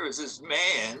there was this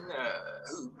man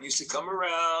who used to come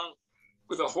around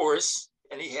with a horse,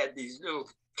 and he had these little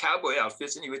cowboy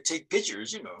outfits, and he would take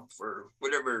pictures, for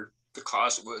whatever the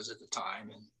cost was at the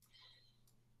time. And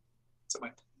so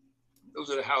those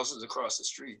are the houses across the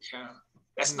street. Yeah,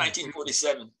 that's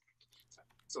 1947.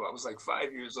 So I was like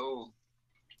 5 years old.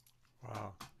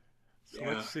 Wow. So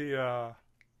Yeah, let's see.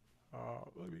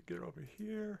 Let me get over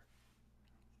here.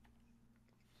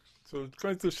 So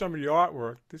going through some of your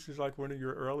artwork, this is like one of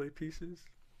your early pieces.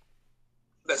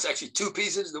 that's actually two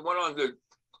pieces. The one on the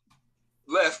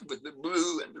left with the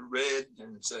blue and the red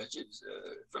and such is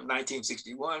from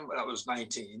 1961 when I was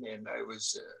 19, and I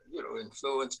was,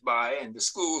 influenced by, and the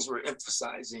schools were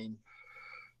emphasizing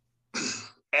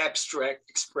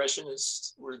abstract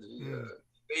expressionists were the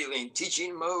prevailing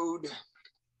teaching mode,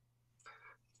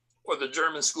 or the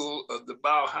German school of the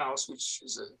Bauhaus, which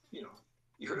is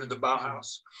you heard of the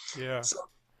Bauhaus? Yeah. So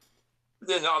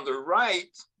then on the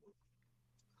right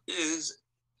is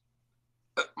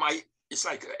it's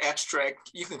like an abstract,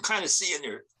 you can kind of see in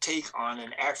their take on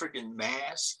an African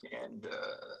mask and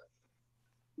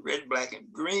red, black,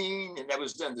 and green, and that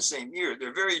was done the same year.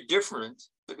 They're very different,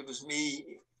 but it was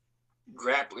me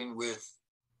grappling with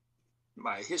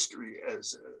my history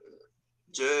as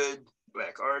a Jud,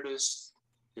 black artist,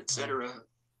 etc.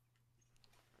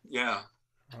 Yeah.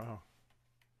 Wow.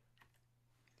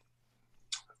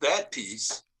 That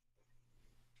piece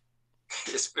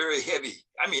is very heavy.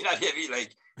 I mean, not heavy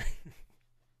like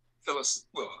Phyllis.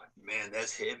 Well, man,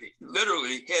 that's heavy.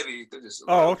 Literally heavy because it's a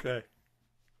lot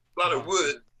of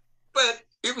wood. But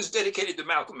it was dedicated to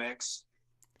Malcolm X.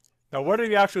 Now, what are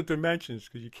the actual dimensions?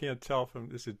 Because you can't tell from,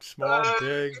 is it small,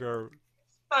 big, or?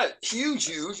 Not huge,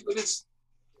 but it's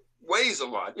weighs a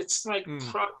lot. It's like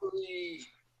probably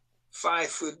 5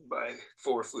 foot by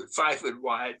 4 foot, 5 foot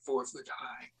wide, 4 foot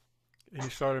high. And you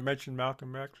started to mention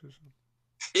Malcolm X or something?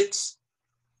 It's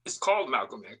called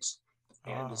Malcolm X,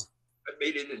 and I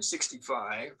made it in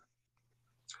 '65.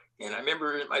 And I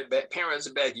remember in my parents'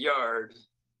 backyard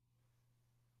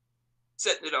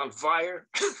setting it on fire.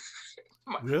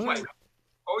 Really?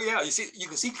 Oh yeah, you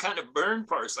can see kind of burn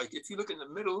parts. Like if you look in the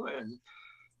middle, and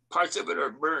parts of it are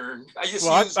burned.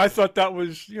 I thought that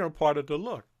was part of the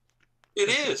look. It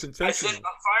is. I set it on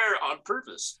fire on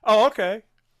purpose. Oh, okay.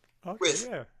 Okay, with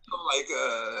yeah. Like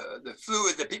the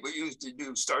fluid that people use to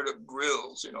do startup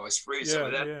grills. I sprayed some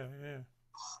of that. Yeah.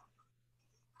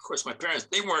 Of course, my parents,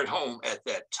 they weren't home at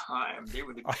that time. They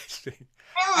would. I see.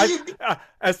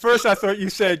 At first, I thought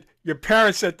you said your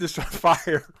parents set this on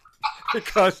fire.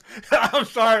 Because I'm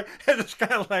sorry, it's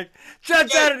kind of like,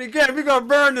 Jud's at it again. We're gonna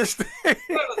burn this thing. I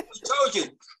told you,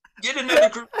 get another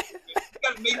career. You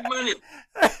gotta make money.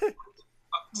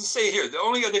 Just say here, the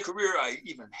only other career I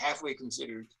even halfway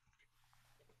considered,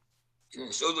 and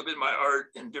it shows up in my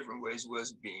art in different ways,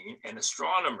 was being an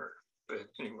astronomer. But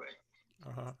anyway,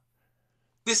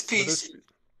 this piece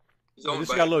is owned by. This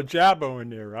got a little Jabbo in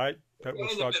there, right? That we'll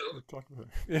talk about.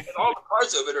 And all the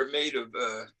parts of it are made of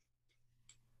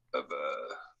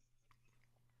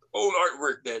old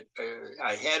artwork that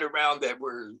I had around it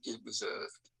was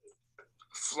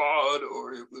flawed,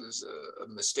 or it was a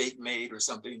mistake made, or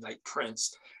something like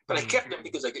prints. But I kept them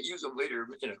because I could use them later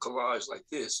in a collage like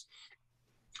this.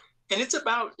 And it's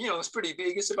about, it's pretty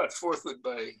big. It's about 4 foot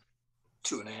by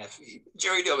 2.5 feet.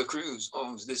 Jerry De La Cruz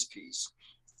owns this piece,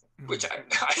 which I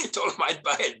told him I'd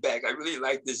buy it back. I really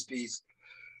like this piece.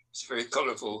 It's very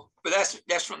colorful. But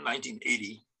that's from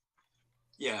 1980.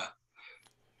 Yeah.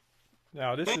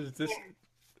 Now this.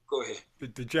 Go ahead. The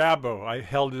Jabbo. I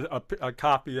held a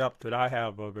copy up that I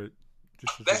have of it.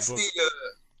 That's the.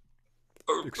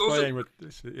 Explain what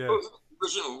this is. Yeah.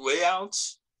 Original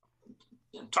layouts.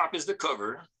 And top is the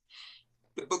cover.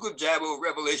 The Book of Jabbo,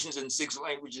 Revelations in 6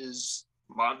 languages.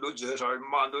 Mondo Jud Hart.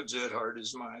 Mondo Jud Hart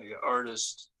is my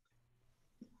artist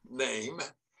name.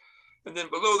 And then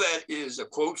below that is a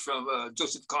quote from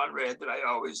Joseph Conrad that I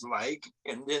always like.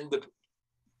 And then the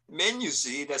men you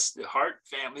see, that's the Hart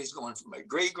families, going from my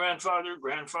great-grandfather,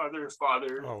 grandfather,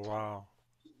 father. Oh, wow.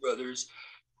 Brothers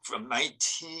from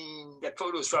that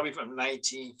photo is probably from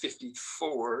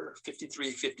 1954,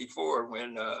 53, 54,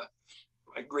 when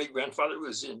my great-grandfather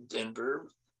was in Denver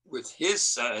with his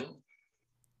son.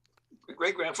 My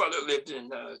great-grandfather lived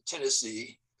in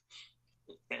Tennessee,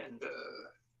 and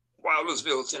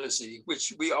Wildersville, Tennessee,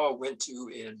 which we all went to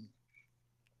in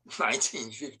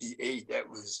 1958. That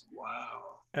was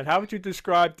wow. And how would you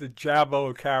describe the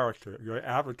Jabbo character, your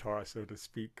avatar, so to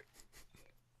speak?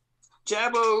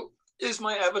 Jabbo is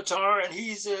my avatar, and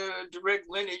he's a direct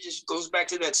lineage. It goes back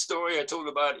to that story I told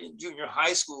about in junior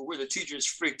high school, where the teachers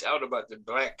freaked out about the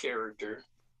black character.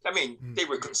 I mean, they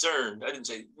were concerned. I didn't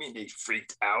say, I mean, they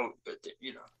freaked out, but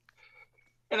you know.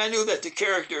 And I knew that the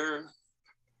character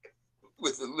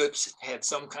with the lips had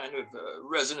some kind of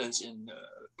resonance in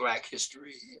Black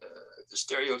history, the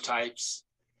stereotypes.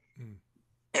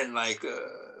 And like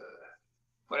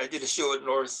when I did a show at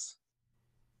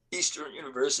Northeastern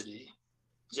University,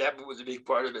 Jabbo was a big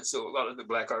part of it. So a lot of the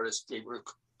Black artists, they were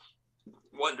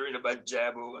wondering about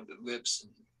Jabbo and the lips.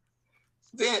 And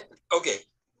then, okay,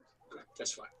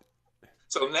 that's fine.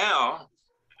 So now,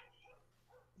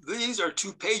 these are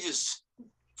 2 pages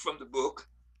from the book.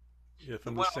 Yeah,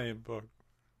 from the same book.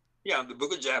 Yeah, the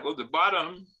book of Jabbo. The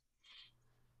bottom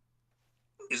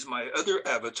is my other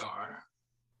avatar.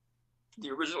 The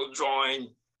original drawing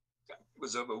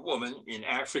was of a woman in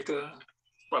Africa,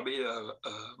 probably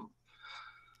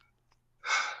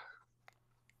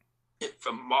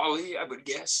from Mali, I would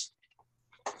guess.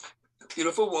 A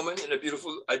beautiful woman and I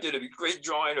did a great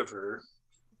drawing of her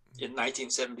in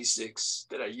 1976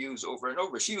 that I use over and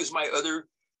over. She was my other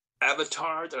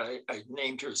avatar that I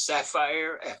named her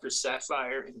Sapphire, after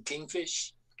Sapphire in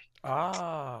Kingfish.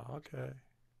 Ah, okay.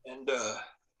 And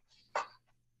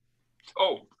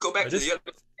go back to the other.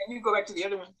 Can you go back to the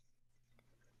other one?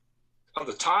 On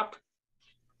the top,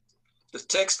 the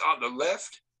text on the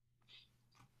left,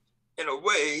 in a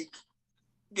way,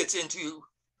 gets into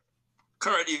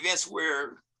current events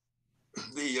where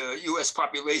the U.S.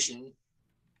 population,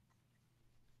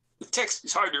 the text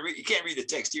is hard to read. You can't read the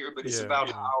text here, but it's about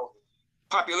how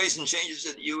population changes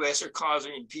in the U.S. are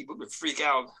causing people to freak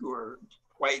out who are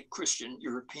white, Christian,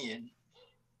 European.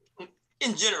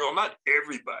 In general, not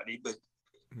everybody, but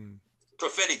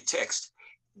prophetic text.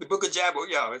 The book of Jabbo,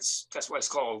 that's why it's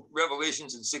called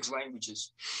Revelations in 6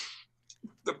 languages.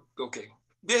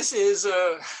 This is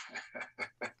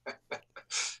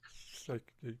it's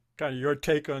like kind of your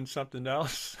take on something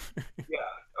else.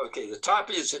 The top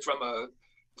is from a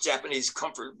Japanese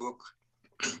comfort book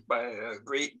by a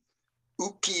great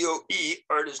ukiyo-e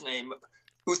artist named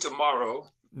Utamaro.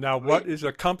 Now, what is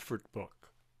a comfort book?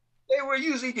 They were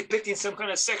usually depicting some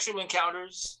kind of sexual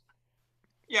encounters,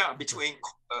 between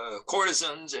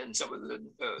courtesans and some of the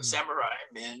samurai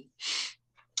men.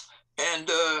 And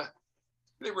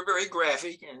they were very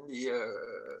graphic, and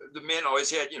the men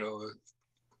always had, a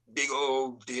big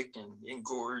old dick and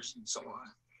engorged and so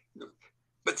on.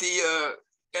 But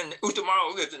and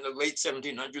Utamaro lived in the late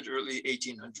 1700s, early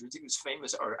 1800s. He was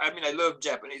famous art. I mean, I love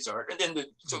Japanese art. And then the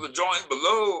drawing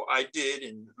below I did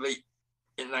in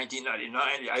 1999,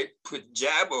 I put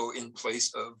Jabbo in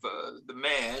place of the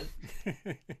man.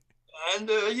 And,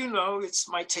 it's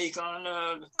my take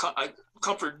on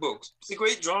comfort books. It's a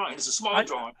great drawing. It's a small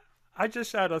drawing. I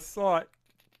just had a thought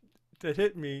that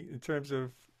hit me in terms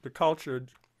of the culture.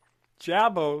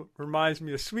 Jabbo reminds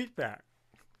me of Sweetback.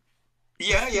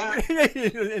 Yeah.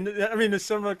 And, I mean, it's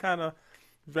similar kind of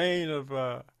vein of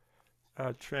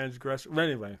transgressor. But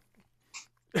anyway.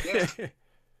 Yeah.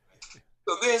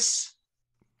 So this,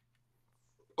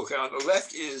 on the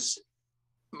left is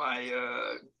my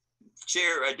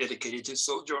chair I dedicated to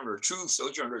Sojourner Truth.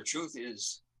 Sojourner Truth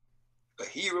is a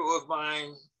hero of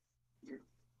mine.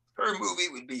 Her movie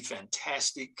would be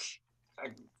fantastic.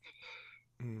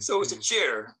 So it's a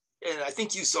chair. And I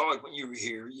think you saw it when you were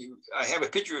here. I have a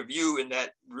picture of you in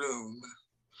that room.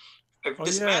 I've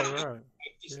dismantled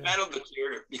the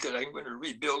chair because I'm going to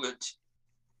rebuild it.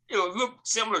 It'll look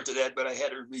similar to that, but I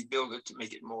had to rebuild it to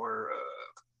make it more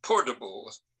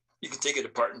portable. You can take it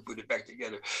apart and put it back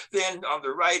together. Then on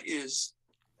the right is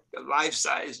a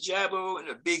life-size Jabbo, and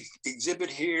a big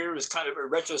exhibit here is kind of a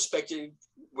retrospective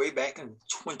way back in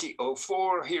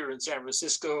 2004 here in San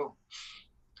Francisco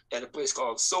at a place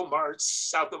called Somart's,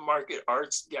 South of Market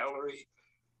Arts Gallery.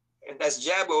 And that's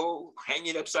Jabbo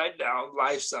hanging upside down,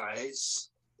 life-size,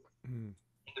 in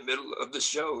the middle of the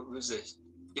show.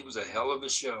 It was a hell of a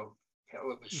show.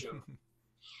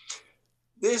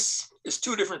 This is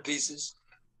 2 different pieces.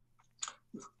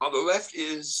 On the left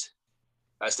is,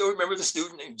 I still remember the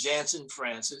student named Jansen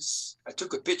Francis. I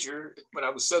took a picture when I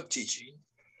was sub-teaching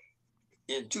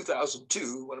in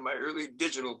 2002, one of my early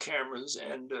digital cameras,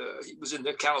 and he was in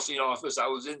the counseling office. I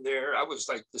was in there. I was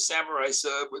like the samurai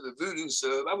sub or the voodoo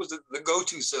sub. I was the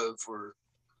go-to sub for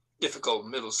difficult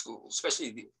middle school,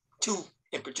 especially two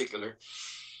in particular.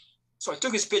 So I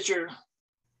took his picture.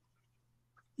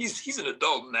 He's an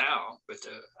adult now, but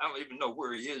I don't even know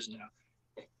where he is now.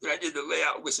 But I did the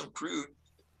layout with some crude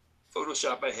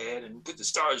Photoshop I had and put the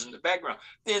stars in the background.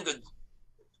 Then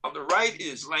on the right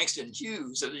is Langston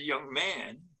Hughes as a young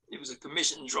man. It was a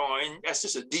commissioned drawing. That's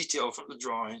just a detail from the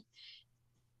drawing.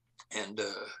 And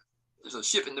there's a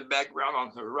ship in the background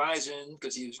on the horizon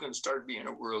because he was going to start being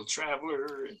a world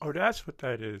traveler. Oh, that's what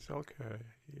that is. Okay.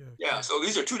 Yeah. Yeah. So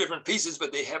these are two different pieces,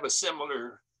 but they have a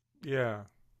similar Yeah.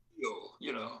 feel,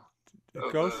 you know.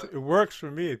 It works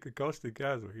for me. It goes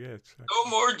together. Yeah. No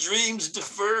more dreams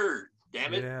deferred.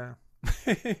 Damn it. Yeah.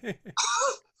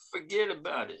 Forget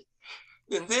about it.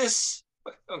 Then this,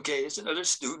 okay, it's another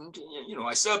student. You know,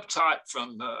 I subtaught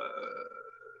from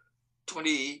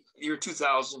year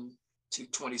 2000 to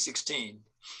 2016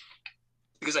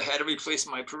 because I had to replace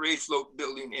my parade float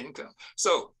building income.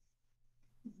 So,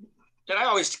 and I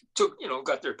always took, you know,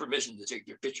 got their permission to take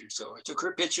their pictures. So I took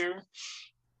her picture.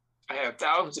 I have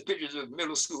thousands of pictures of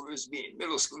middle schoolers being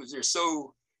middle schoolers.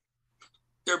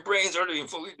 Their brains aren't even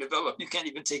fully developed. You can't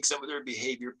even take some of their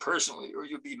behavior personally, or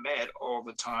you'll be mad all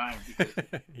the time. Because,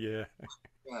 yeah.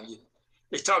 you know,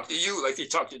 they talk to you like they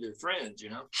talk to their friends,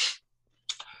 you know.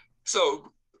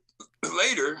 So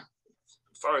later,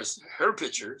 as far as her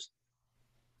pictures,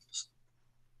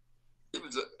 it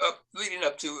was leading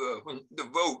up to when the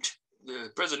vote,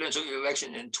 the presidential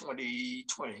election in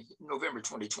 2020, November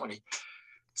 2020.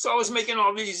 So I was making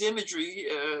all these imagery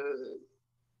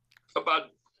about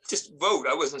just vote.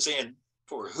 I wasn't saying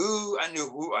for who. I knew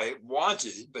who I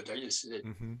wanted, but I just said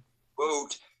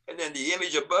vote. And then the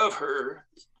image above her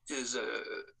is a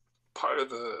part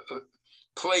of a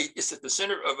plate. It's at the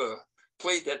center of a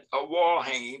plate, a wall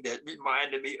hanging that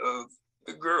reminded me of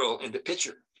the girl in the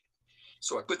picture.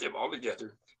 So I put them all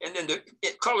together. And then the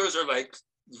colors are like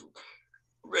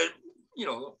red, you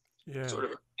know, sort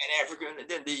of Pan-African. And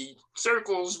then the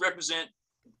circles represent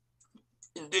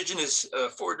indigenous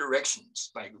 4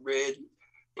 directions, like red,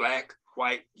 black,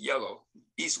 white, yellow,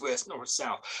 east, west, north,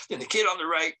 south. Then the kid on the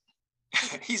right,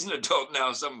 he's an adult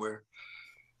now somewhere.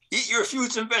 Eat your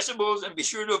fruits and vegetables and be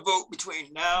sure to vote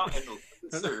between now and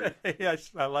November 3rd. Yes,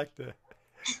 I like that.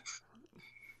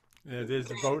 Yeah, there's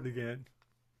the vote again.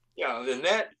 Yeah, then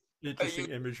that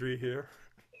interesting imagery here.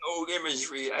 Old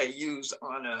imagery I used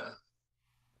on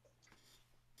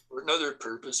for another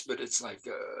purpose, but it's like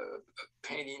a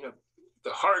painting of the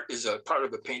heart is a part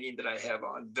of a painting that I have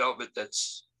on velvet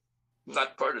that's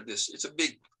not part of this. It's a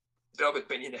big velvet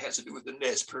painting that has to do with the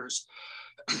Nez purse.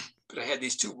 But I had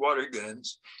these 2 water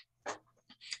guns,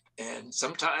 and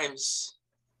sometimes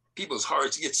people's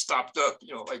hearts get stopped up.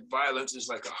 You know, like violence is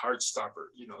like a heart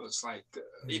stopper. You know, it's like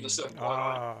even stuff going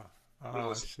on. You know,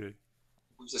 I see. It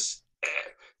was just,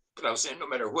 but I was saying no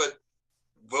matter what,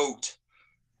 vote.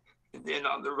 And then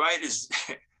on the right is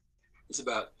it's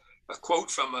about a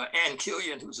quote from Ann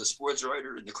Killian, who's a sports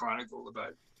writer in the Chronicle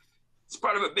about. It's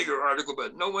part of a bigger article,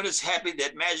 but no one is happy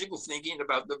that magical thinking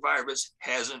about the virus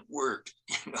hasn't worked.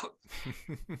 You know,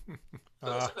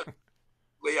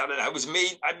 layout, and I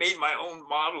made my own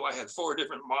model. I had 4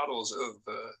 different models of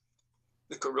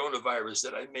the coronavirus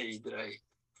that I made that I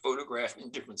photographed in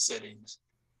different settings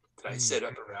that I set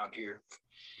up around here.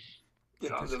 You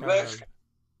know, on the left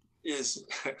is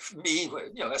me.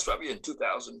 You know, that's probably in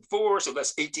 2004, so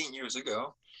that's 18 years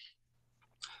ago,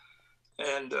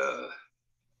 and.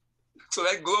 So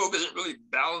that globe isn't really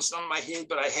balanced on my head,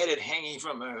 but I had it hanging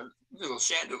from a little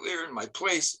chandelier in my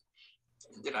place.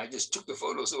 And then I just took the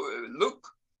photo so it would look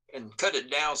and cut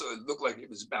it down so it looked like it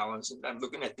was balanced. And I'm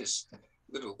looking at this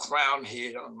little clown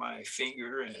head on my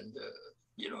finger and,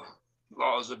 you know,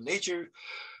 laws of nature.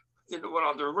 Then the one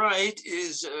on the right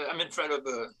is I'm in front of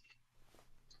a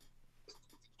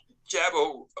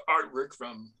Jabbo artwork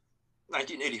from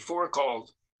 1984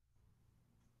 called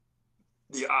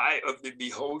The Eye of the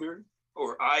Beholder,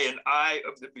 or I and Eye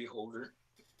of the Beholder.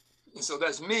 And so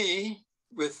that's me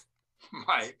with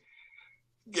my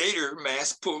gator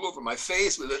mask pulled over my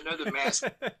face with another mask.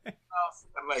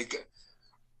 I'm like,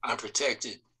 I'm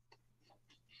protected.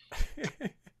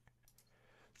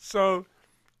 So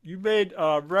you made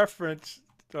a reference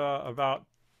about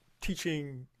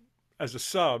teaching as a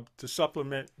sub to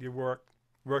supplement your work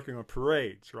working on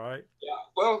parades, right? Yeah.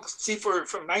 Well, see, from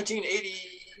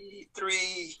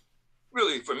 1983,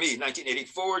 really for me,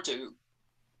 1984 to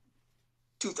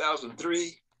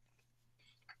 2003,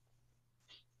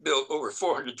 built over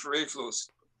 400 parade floats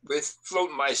with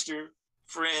Floatmeister,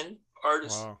 friend,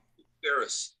 artist, Wow.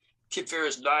 Ferris. Kip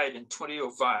Ferris died in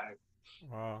 2005.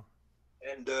 Wow.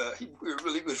 And we were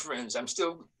really good friends. I'm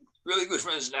still really good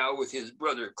friends now with his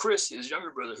brother, Chris, his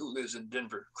younger brother, who lives in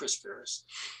Denver, Chris Ferris.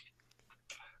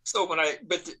 So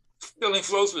building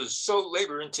floats was so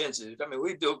labor intensive. I mean,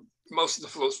 we built most of the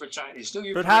floats for Chinese New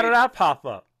Year But how did parade. that pop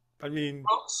up? I mean,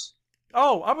 Floats.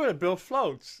 oh, I'm gonna build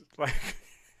floats. Like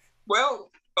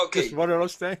Well, just okay. one of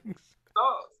those things.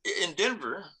 In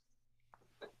Denver,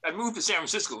 I moved to San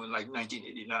Francisco in like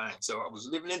 1989. So I was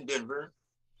living in Denver.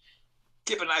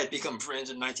 Kip and I had become friends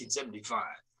in 1975.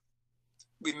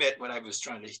 We met when I was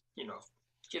trying to,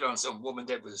 hit on some woman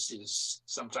that was his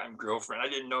sometime girlfriend. I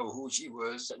didn't know who she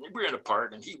was. And we're in a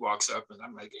park and he walks up and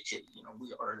I'm like, hey,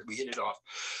 we hit it off.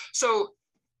 So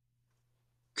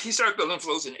he started building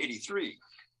floats in 83.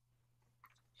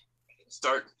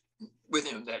 Start with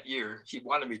him that year. He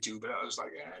wanted me to, but I was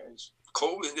like, it's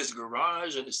cold in this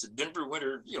garage and it's the Denver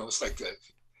winter, it's like a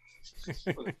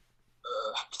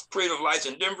parade of lights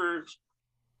in Denver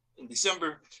in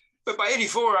December. But by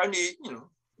 84, I need,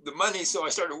 the money. So I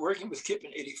started working with Kip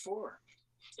in 84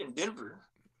 in Denver.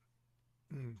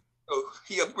 Mm. So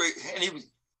he upgraded, and he was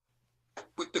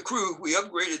with the crew. We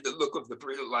upgraded the look of the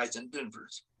parade of lights in Denver.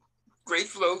 Great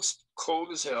floats,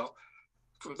 cold as hell.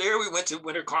 From there, we went to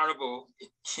Winter Carnival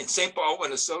in St. Paul,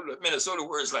 Minnesota,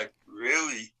 where it's like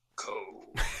really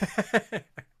cold.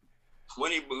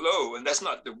 20 below, and that's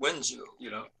not the wind chill,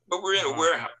 but we're in a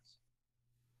warehouse.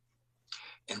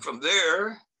 And from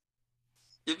there,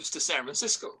 it was to San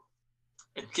Francisco.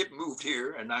 And Kip moved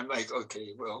here, and I'm like, okay,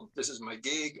 well, this is my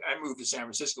gig. I moved to San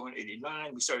Francisco in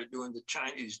 89. We started doing the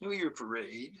Chinese New Year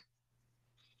parade.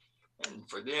 And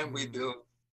for them, we built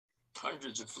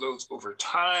hundreds of floats over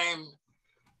time,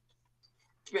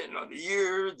 depending on the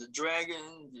year, the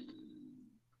dragon,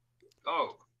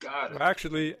 oh, God. Well,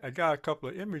 actually, I got a couple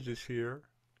of images here.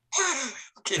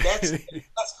 Okay, that's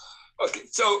okay.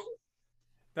 So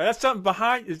now that's something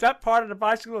behind. Is that part of the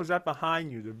bicycle, or is that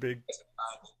behind you? The big.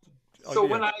 So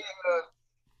when I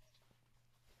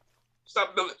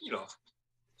stopped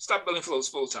building floats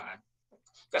full time,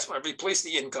 that's when I replaced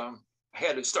the income. I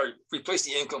had to replace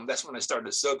the income. That's when I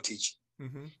started sub teaching.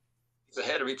 Mm-hmm. I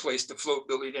had to replace the float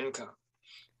building income,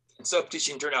 and sub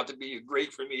teaching turned out to be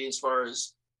great for me as far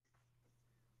as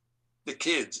the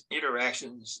kids,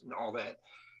 interactions, and all that.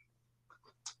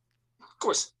 Of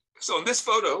course, so in this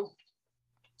photo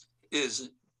is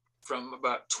from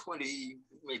about 20,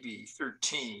 maybe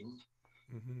 13.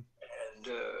 Mm-hmm.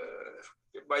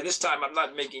 And by this time, I'm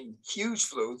not making huge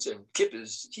floats, and Kip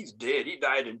he's dead. He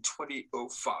died in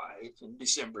 2005 in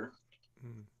December.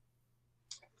 Mm.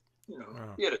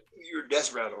 Wow. He had a 2-year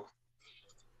death rattle.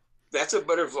 That's a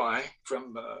butterfly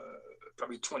from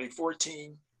probably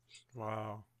 2014.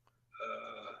 Wow.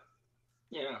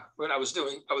 Yeah, when I was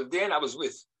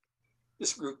with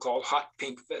this group called Hot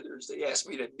Pink Feathers. They asked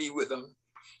me to be with them,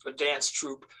 a dance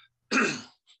troupe.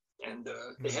 And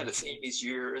they had a theme each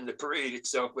year, and the parade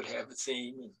itself would have a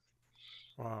theme.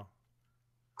 Wow.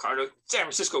 San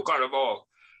Francisco Carnival.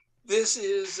 This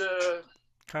is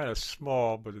kind of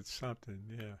small, but it's something,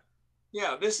 yeah.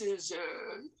 Yeah, this is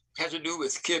has to do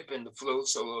with Kip and the float.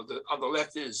 So on the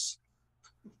left is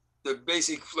the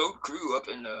basic float crew up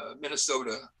in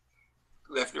Minnesota.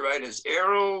 Left to right is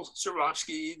Errol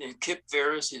Swarovski, then Kip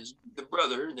Ferris, the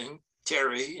brother, then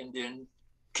Terry, and then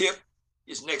Kip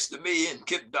is next to me, and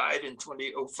Kip died in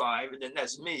 2005, and then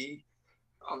that's me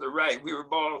on the right. We were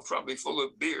all probably full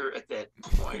of beer at that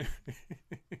point.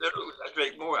 Literally,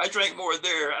 I drank more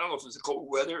there. I don't know if it was the cold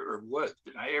weather or what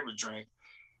than I ever drank.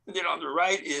 And then on the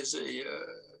right is a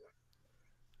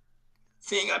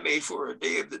thing I made for a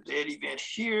Day of the Dead event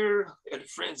here at a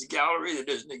friend's gallery that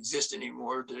doesn't exist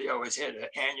anymore. They always had an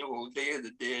annual Day of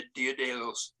the Dead, Dia de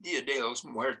los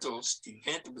Muertos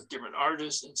event with different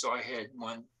artists. And so I had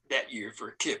one that year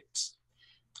for Kip's.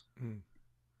 And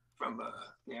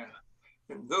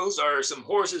those are some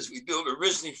horses we built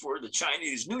originally for the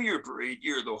Chinese New Year parade,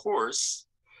 Year of the Horse.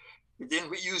 And then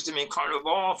we used them in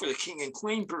Carnival for the King and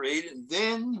Queen parade. And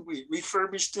then we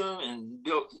refurbished them and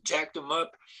jacked them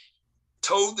up,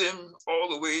 towed them all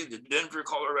the way to Denver,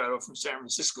 Colorado from San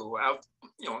Francisco out,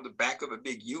 on the back of a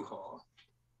big U-Haul.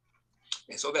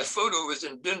 And so that photo was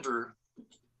in Denver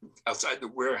outside the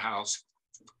warehouse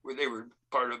where they were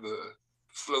part of a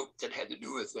float that had to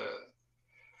do with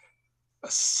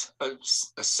a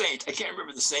saint. I can't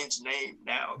remember the saint's name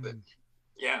now, but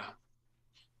yeah,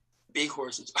 big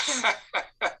horses.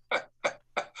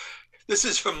 This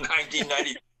is from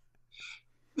 1990.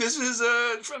 This is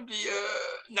from the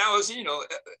now is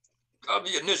of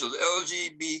the initials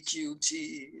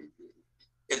LGBTQT,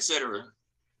 etc.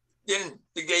 Then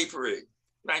the gay parade,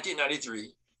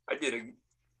 1993. I did a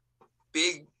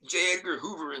big J. Edgar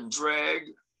Hoover in drag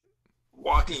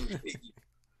walking figure.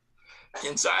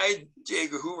 Inside J.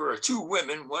 Edgar Hoover are two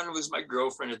women. One was my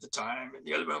girlfriend at the time, and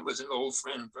the other one was an old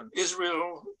friend from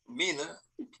Israel, Mina,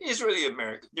 Israeli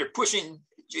American. They're pushing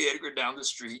J. Edgar down the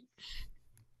street.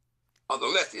 On the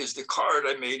left is the card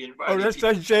I made Oh, inviting that's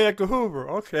people. J. Edgar Hoover.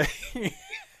 Okay.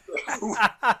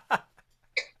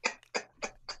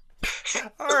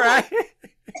 All right.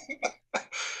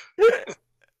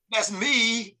 That's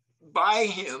me by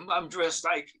him. I'm dressed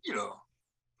like,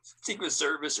 Secret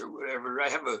Service or whatever. I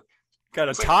have a Got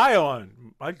a tie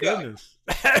on. My yeah. goodness.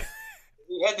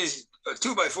 We had these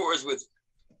 2x4s with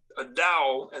a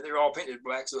dowel, and they're all painted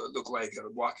black, so it looked like a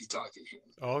walkie-talkie.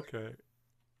 Okay.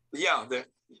 But yeah,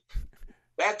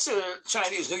 that's a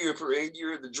Chinese New Year parade.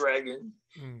 Year of the Dragon,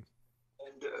 and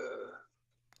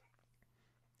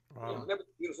wow. that was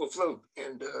a beautiful float.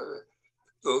 And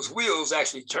those wheels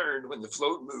actually turned when the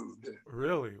float moved.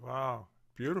 Really? Wow.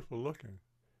 Beautiful looking.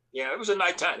 Yeah, it was a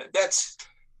nighttime. That's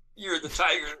Year of the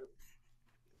Tiger.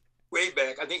 Way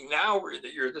back, I think now we're in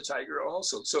the Year of the Tiger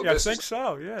also. So yeah, I think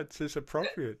so. Yeah, it's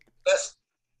appropriate. That's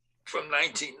from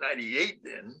 1998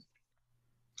 then.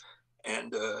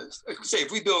 And say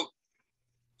if we built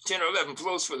 10 or 11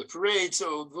 floats for the parade,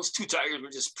 so those two tigers were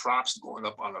just props going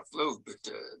up on a float, but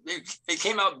they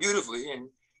came out beautifully. And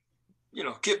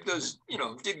Kip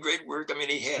did great work. I mean,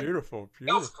 he had beautiful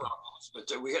health problems, but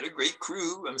we had a great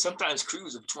crew. I mean, sometimes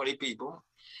crews of 20 people.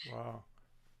 Wow.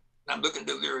 I'm looking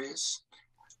delirious.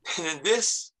 And then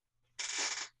this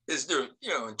is in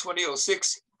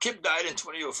 2006. Kip died in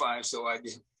 2005, so I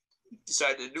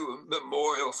decided to do a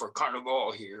memorial for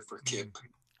Carnival here for Kip.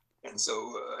 And so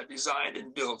I designed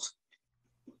and built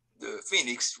the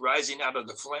Phoenix rising out of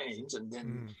the flames. And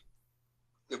then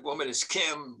the woman is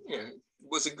Kim,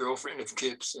 was a girlfriend of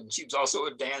Kip's, and she was also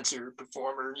a dancer,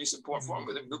 performer, used to perform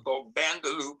with a group called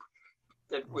Bandaloop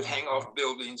that would hang off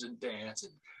buildings and dance.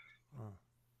 And,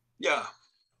 yeah.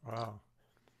 Wow.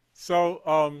 So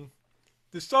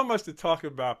there's so much to talk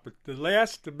about, but the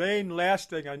last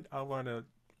thing I want to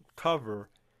cover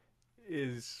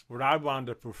is what I wound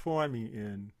up performing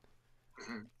in.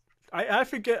 I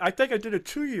forget. I think I did it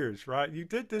 2 years, right? You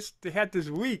did this. They had this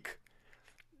week.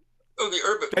 Oh, the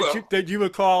urban. That you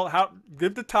would call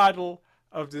give the title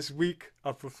of this week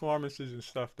of performances and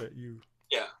stuff that you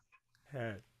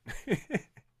had.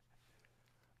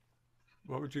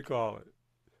 What would you call it?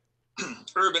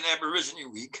 Urban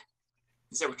Aborigine Week.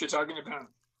 Is that what you're talking about?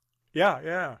 Yeah,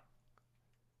 yeah.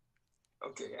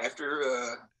 Okay. After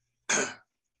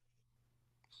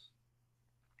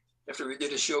we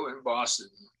did a show in Boston,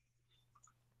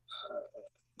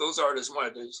 those artists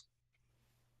wanted to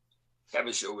have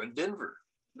a show in Denver,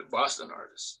 the Boston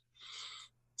artists.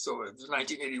 So it was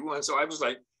 1981. So I was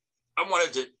like, I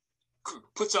wanted to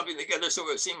put something together so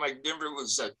it seemed like Denver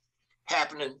was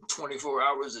happening 24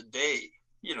 hours a day,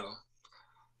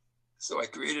 So I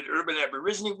created Urban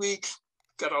Aborigine Week,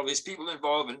 got all these people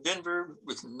involved in Denver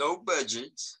with no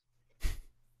budgets,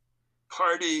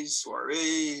 parties,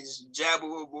 soirees,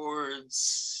 Jabbo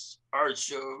awards, art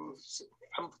shows.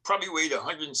 I probably weighed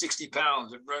 160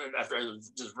 pounds after I was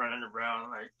just running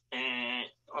around like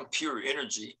on pure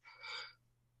energy.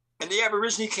 And the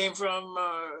Aborigine came from,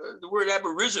 the word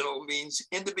Aboriginal means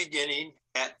in the beginning,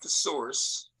 at the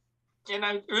source. And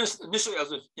initially I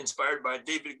was inspired by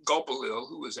David Gulpilil,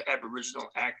 who was an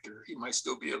Aboriginal actor. He might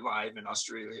still be alive in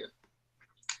Australia.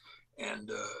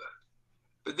 And,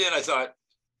 but then I thought,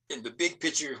 in the big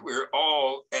picture, we're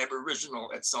all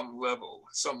Aboriginal at some level,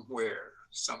 somewhere,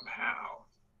 somehow.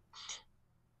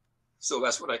 So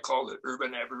that's what I called it,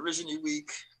 Urban Aborigine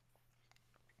Week.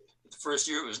 The first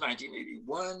year it was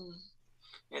 1981,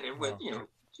 and it went,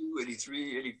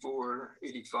 83, 84,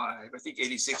 85. I think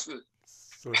 86 was.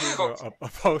 So here's a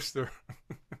poster.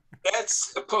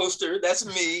 That's a poster. That's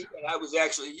me, and I was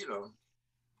actually,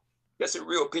 that's a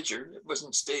real picture. It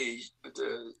wasn't staged, but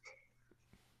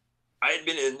I had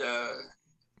been in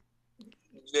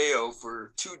jail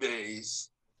for 2 days,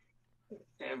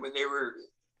 and when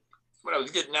I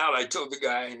was getting out, I told the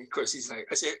guy, and of course he's like,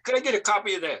 I said, could I get a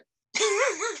copy of that?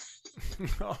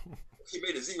 He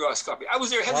made a Xerox copy. I was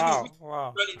there having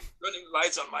running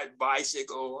lights on my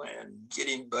bicycle and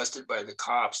getting busted by the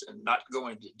cops and not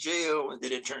going to jail, and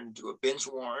then it turned into a bench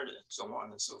warrant and so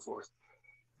on and so forth.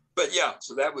 But yeah,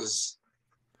 so that was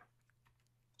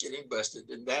getting busted,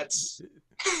 and that's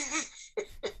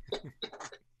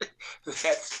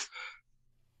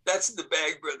that's the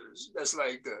Bag Brothers. That's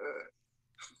like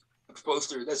a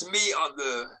poster. That's me on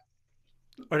the.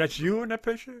 Oh, that's you in that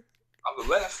picture? On the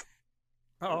left.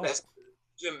 Oh. That's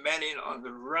Jim Manning on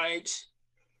the right.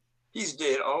 He's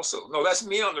dead also. No, that's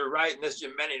me on the right, and that's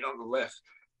Jim Manning on the left.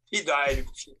 He died a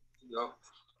few years ago.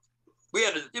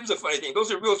 it was a funny thing.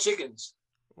 Those are real chickens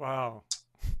Wow.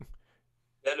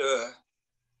 that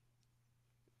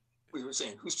we were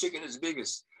saying, whose chicken is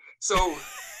biggest? So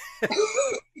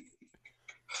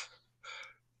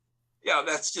yeah,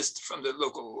 that's just from the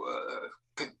local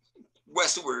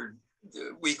Westward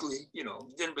Weekly,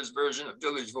 Denver's version of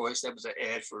Village Voice. That was an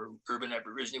ad for Urban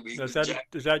Aborigine Week Is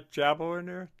with that Jabbo in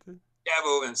there?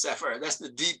 Jabbo and Sapphire. That's the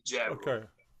deep Jabbo. Okay.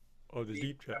 Oh, the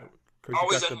deep Jabbo. Because you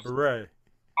Always got the beret.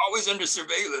 always under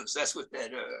surveillance. That's what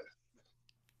that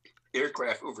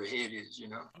aircraft overhead is.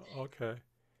 Okay.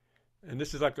 And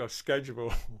this is like a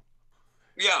schedule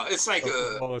Yeah, it's like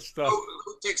of all the stuff.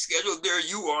 take schedule. There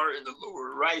you are in the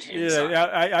lower right hand Yeah, side.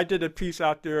 yeah. I did a piece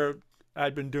out there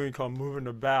I'd been doing called Moving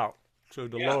About. So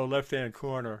the Yeah, lower left hand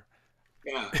corner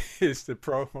yeah, is the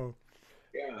promo,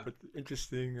 yeah. but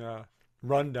interesting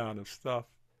rundown of stuff.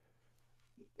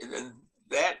 And then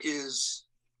that is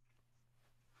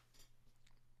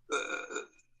uh,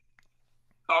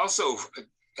 also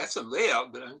that's a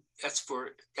layout, but that's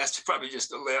probably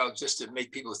just a layout just to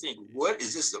make people think, what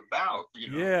is this about?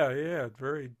 Yeah, yeah,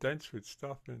 very dense with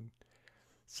stuff, and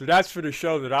so that's for the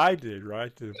show that I did,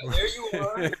 right? Yeah, there you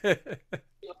are.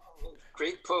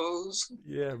 Great pose.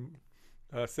 Yeah,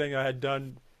 a thing I had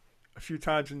done a few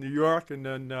times in New York, and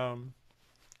then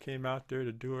came out there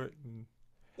to do it. And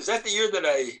Is that the year that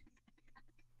I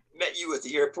met you at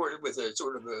the airport with a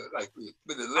sort of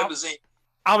with a I, limousine?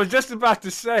 I was just about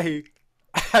to say,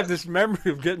 I had this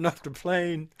memory of getting off the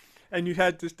plane, and you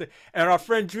had this thing, and our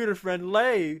friend Judith friend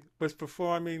Lay was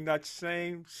performing that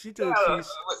same. She did a Yeah, piece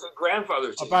with the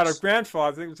grandfather about her tapes.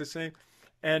 grandfather. I think it was the same,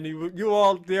 and you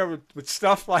all there with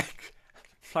stuff like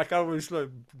I was like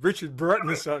Richard Burton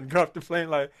or something. Got off the plane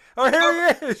like, oh, Oh,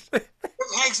 here he is.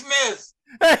 Hank Smith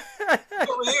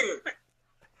over here.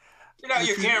 Get out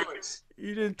your But cameras.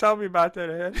 you didn't tell me about that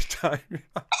ahead of time.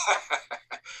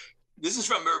 This is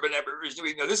from Urban Aborigine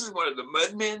Week. Now, this is one of the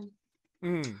Mudmen.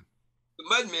 Mm, The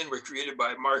Mudmen were created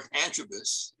by Mark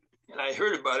Antrobus, and I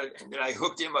heard about it, and then I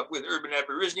hooked him up with Urban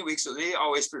Aborigine Week, so they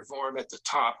always perform at the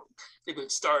top. They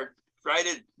would start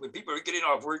when people were getting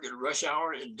off work at rush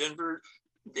hour in Denver.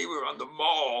 They were on the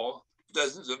mall,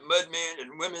 dozens of mudmen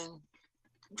and women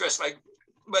dressed like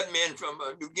mudmen from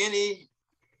New Guinea.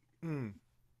 mm.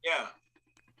 Yeah,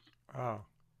 Oh,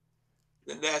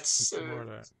 and that's some more of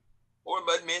that. more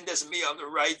mudmen. That's me on the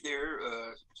right there,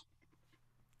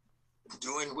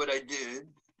 doing what I did.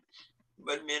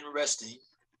 Mudmen resting.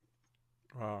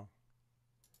 Wow,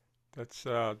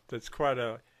 that's quite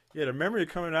a yeah. The memory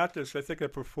coming out this, I think I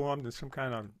performed in some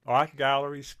kind of art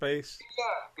gallery space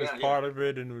Yeah, as yeah, yeah, part of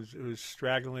it, and it was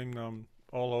straggling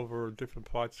all over different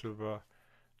parts of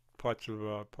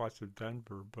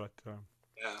Denver,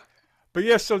 yeah. but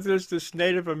yeah. So there's this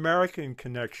Native American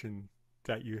connection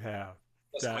that you have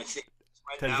That's my that thing. That's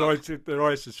my that has now.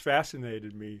 always has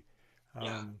fascinated me.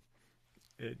 Yeah. Um,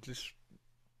 it just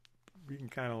we can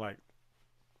kind of like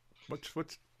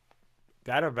what's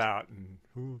that about and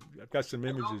who I've got some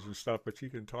images and stuff, but you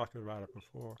can talk about it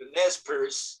before. The Nez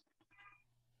Perce.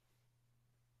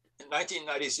 In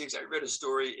 1996, I read a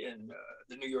story in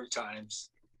the New York Times,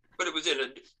 but it was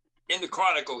in the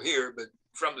Chronicle here, but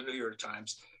from the New York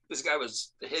Times.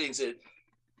 The heading said,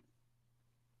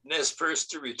 Nez Perce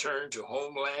to return to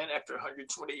homeland after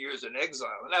 120 years in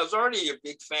exile. And I was already a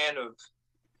big fan of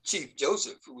Chief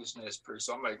Joseph, who was Nez Perce.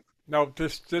 So I'm like, No,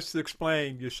 just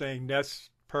explain. You're saying Nez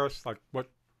Perce, like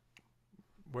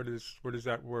what is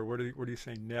that word? What are you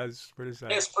saying? Nez? What is that?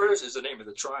 Nez Perce is the name of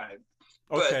the tribe,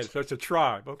 Okay, but so it's a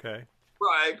tribe. Okay,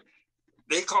 tribe,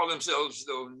 they call themselves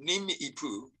though Nimi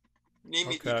Ipu.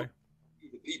 Nimi Ipu, okay,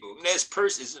 the people. Nez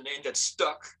Perce is the name that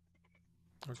stuck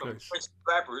okay. from French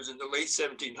trappers in the late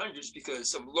 1700s because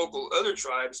some local other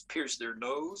tribes pierced their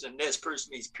nose, and Nez Perce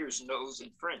means pierced nose in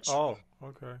French. Oh,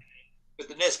 okay. But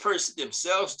the Nez Perce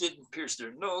themselves didn't pierce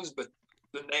their nose, but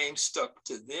the name stuck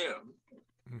to them,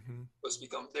 Hmm. was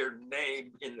become their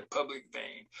name in the public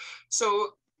vein.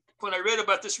 So when I read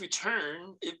about this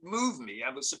return, it moved me. I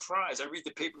was surprised. I read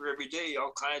the paper every day,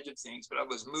 all kinds of things, but I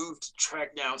was moved to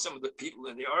track down some of the people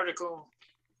in the article.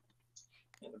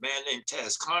 And a man named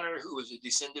Taz Connor, who was a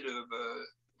descendant of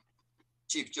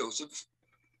Chief Joseph,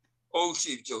 old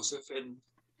Chief Joseph, and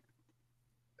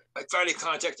I finally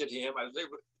contacted him.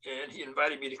 And he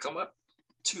invited me to come up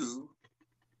to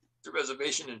the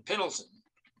reservation in Pendleton,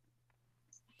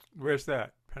 Where's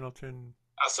that? Pendleton.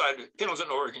 outside of Pendleton,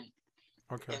 Oregon.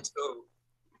 Okay. And so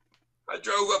I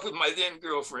drove up with my then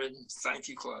girlfriend, thank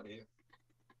you, Claudia,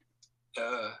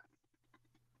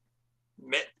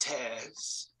 met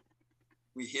Taz.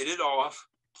 We hit it off.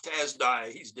 Taz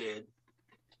died, he's dead.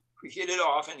 We hit it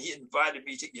off, and he invited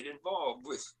me to get involved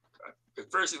with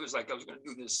At first, it was like I was going to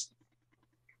do this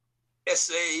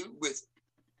essay with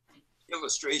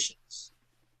illustrations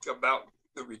about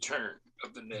the return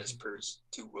of the Nez Perce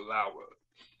to Wallowa,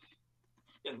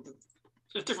 and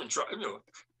the different tribes,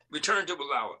 return to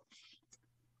Wallowa.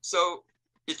 So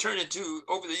it turned into,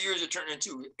 over the years, it turned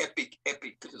into epic,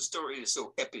 because the story is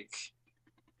so epic.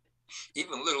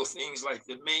 Even little things like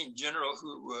the main general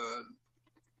who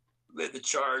led the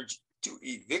charge to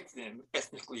evict them,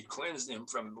 ethnically cleanse them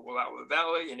from the Wallowa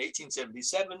Valley in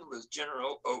 1877 was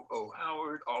General O.O.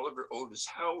 Howard, Oliver Otis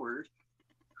Howard,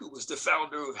 who was the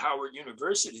founder of Howard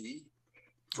University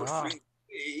for free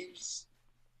slaves.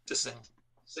 The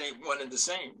same one and the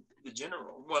same. The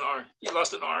general, one arm. He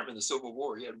lost an arm in the Civil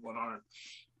War. He had one arm.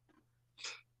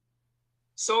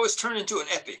 So it's turned into an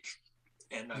epic.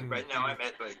 And right now I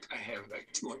have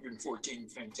like 214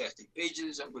 fantastic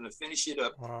pages. I'm going to finish it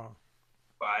up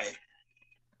by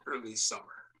early summer.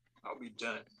 I'll be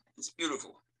done. It's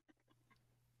beautiful.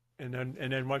 And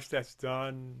then once that's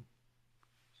done,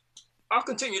 I'll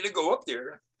continue to go up there.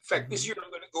 In fact, this year I'm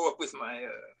going to go up with my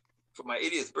for my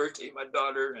 80th birthday. My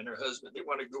daughter and her husband, they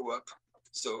want to go up.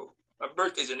 So my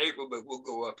birthday's in April, but we'll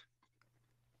go up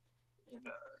in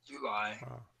July.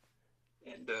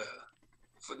 And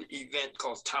for the event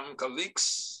called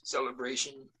Tamkalik's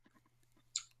celebration.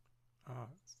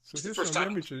 So here's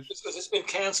some images. Because it's been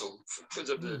canceled because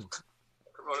of the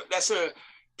corona. That's a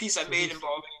piece I made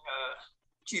involving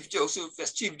Chief Joseph.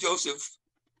 That's Chief Joseph.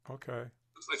 Okay.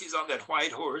 Looks like he's on that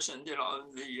white horse. And then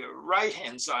on the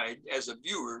right-hand side, as a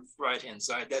viewer, right-hand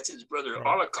side, that's his brother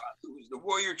Olakot, who is the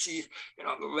warrior chief. And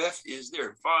on the left is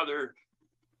their father,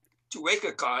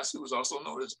 Tuekakos, who was also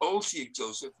known as Old Chief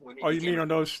Joseph. You mean on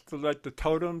those, like the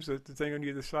totems, the thing on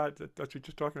either side? That's what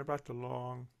you're talking about, the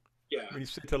long... Yeah. When you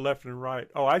sit to the left and right.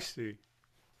 Oh, I see.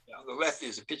 Yeah, on the left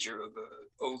is a picture of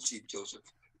Old Chief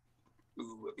Joseph,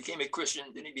 who became a Christian.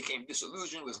 Then he became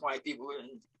disillusioned with white people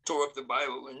and tore up the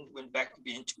Bible and went back to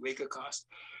being Tuekakos.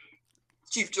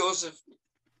 Chief Joseph,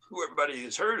 who everybody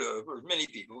has heard of, or many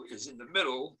people, is in the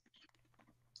middle.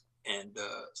 And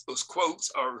those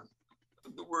quotes are...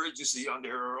 The words you see on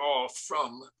there are all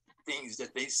from things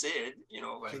that they said,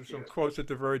 like... There's some quotes at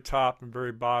the very top and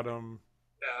very bottom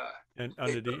and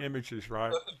under the images,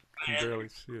 right? You can barely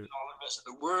see it. All the rest of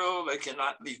the world, I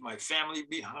cannot leave my family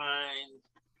behind.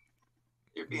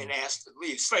 They're being asked to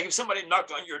leave. It's like if somebody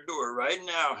knocked on your door right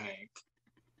now, Hank,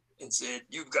 and said,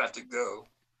 "You've got to go."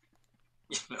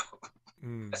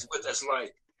 That's what that's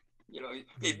like.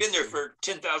 They've been there for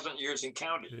 10,000 years and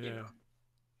counted. Yeah.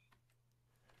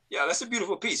 Yeah, that's a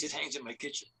beautiful piece. It hangs in my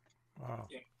kitchen. Wow.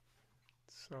 Yeah.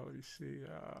 So you see.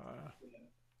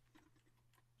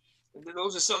 And then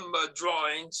those are some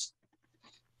drawings.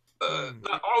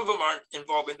 Not all of them aren't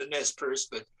involving the Nez Perce,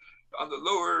 but on the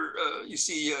lower, you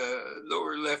see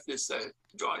lower left is a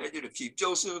drawing I did of Chief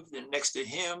Joseph. Then next to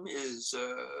him is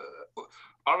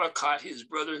Olakot, his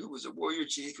brother, who was a warrior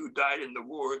chief who died in the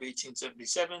War of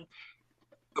 1877.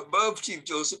 Above Chief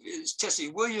Joseph is Tessie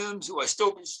Williams, who I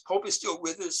still hope is still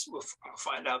with us. I'll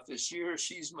find out this year.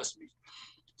 She's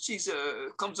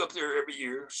comes up there every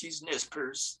year. She's Nez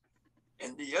Perce.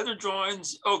 And the other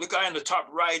drawings, the guy on the top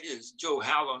right is Joe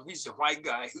Hallam. He's a white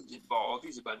guy who's involved.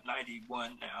 He's about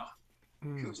 91 now.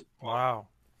 Wow.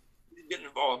 He's been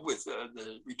involved with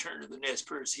the return of the Nez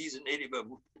Perce. He's a native of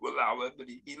Wallowa, but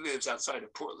he lives outside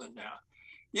of Portland now.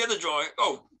 The other drawing,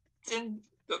 then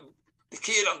the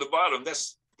kid on the bottom,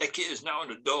 that kid is now an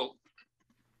adult.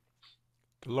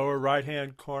 The lower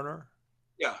right-hand corner?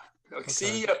 Yeah. Okay.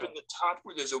 See up in the top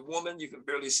where there's a woman you can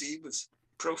barely see with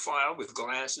profile with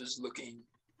glasses looking.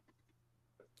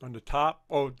 On the top?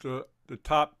 Oh, the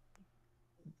top,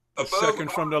 the above,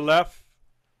 second from the left?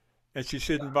 And she's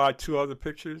hidden by two other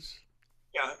pictures?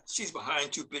 Yeah, she's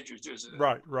behind two pictures. There's a...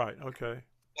 Right, okay.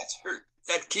 That's her.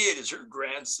 That kid is her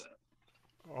grandson.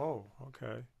 Oh,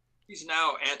 okay. He's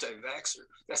now anti-vaxxer.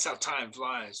 That's how time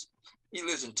flies. He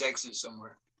lives in Texas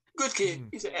somewhere. Good kid.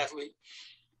 He's an athlete.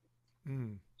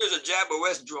 There's a Jabbo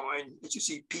West drawing that you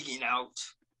see peeking out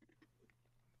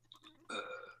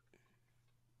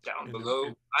down below.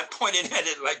 I'm pointing at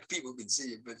it like people can see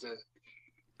it, but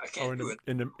I can't do it.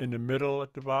 In the middle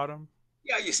at the bottom?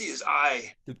 Yeah, you see his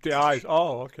eye. The eyes.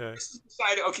 Oh, okay.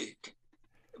 Okay.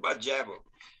 About Jabbo.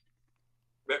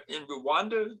 In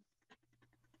Rwanda,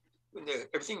 when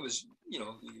everything was,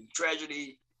 the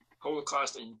tragedy,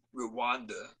 Holocaust in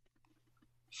Rwanda,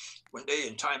 one day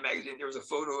in Time magazine, there was a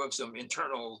photo of some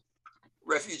internal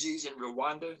refugees in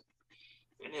Rwanda.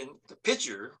 And then the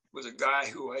picture was a guy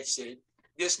who I said,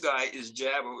 this guy is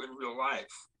Jabbo in real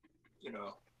life,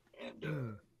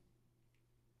 and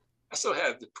I still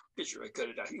have the picture. I cut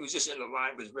it out. He was just in the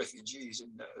line with refugees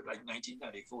in like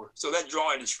 1994. So that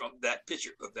drawing is from that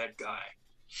picture of that guy.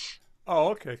 Oh,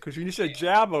 okay. Because when you said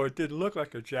Jabbo, it didn't look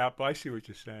like a Jabbo. I see what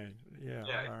you're saying. Yeah.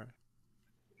 Yeah. All right.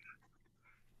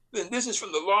 Then this is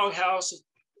from the Longhouse.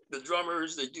 The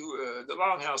drummers, they do, the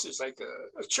Longhouse is like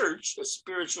a church, a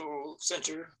spiritual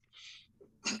center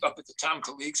up at the Tom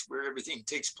Caliques where everything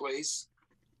takes place.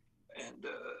 And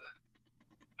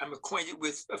I'm acquainted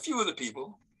with a few of the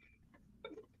people.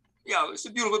 Yeah, it's a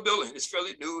beautiful building. It's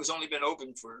fairly new. It's only been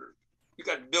open it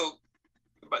got built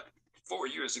about 4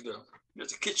 years ago.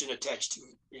 There's a kitchen attached to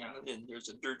it. Yeah, and then there's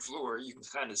a dirt floor. You can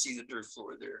kind of see the dirt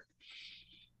floor there.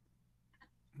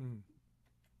 Hmm.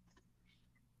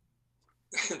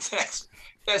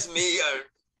 That's me.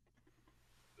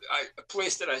 A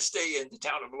place that I stay in, the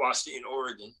town of Boston,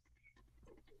 Oregon.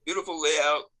 Beautiful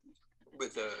layout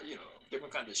with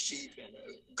different kinds of sheep and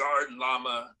a guard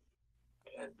llama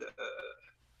and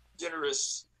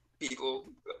generous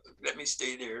people let me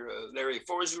stay there. Larry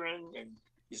Forsgren and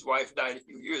his wife died a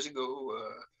few years ago.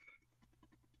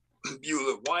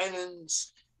 Beulah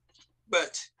Winans.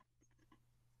 But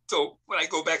so when I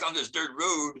go back on this dirt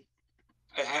road,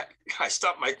 I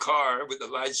stopped my car with the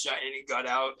lights shining and got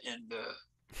out and,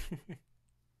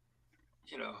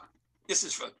 this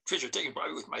is a picture taken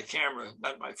probably with my camera,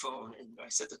 not my phone. And I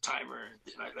set the timer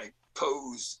and I like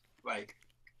pose like.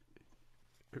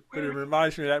 But it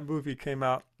reminds me of that movie came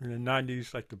out in the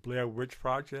 90s, like the Blair Witch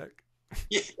Project.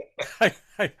 Yeah.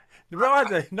 Where are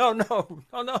they? No. No.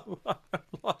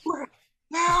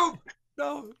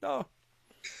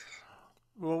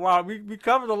 Well, wow, we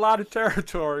covered a lot of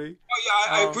territory. Oh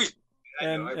yeah, I appreciate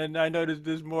it. And I know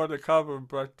there's more to cover,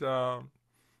 but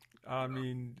I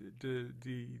mean the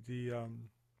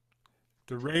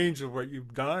range of what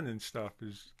you've done and stuff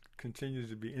continues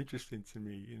to be interesting to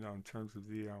me. In terms of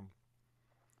the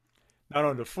not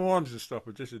only the forms and stuff,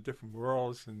 but just the different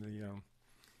worlds and the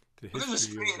history. There's a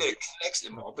strand that connects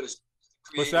them all, but it's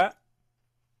what's that?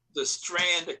 The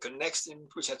strand that connects them,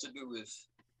 which has to do with.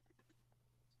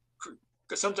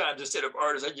 Because sometimes instead of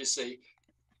artist, I just say,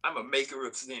 I'm a maker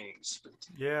of things. But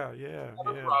yeah. You have a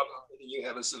problem, and then you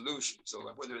have a solution. So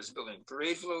like whether it's building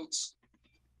parade floats,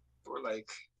 or like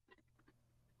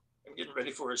I'm getting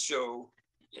ready for a show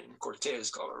in Cortez,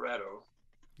 Colorado.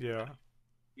 Yeah.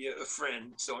 Yeah, a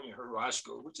friend, Sonia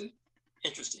Harasko, which is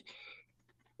interesting.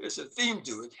 There's a theme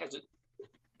to it,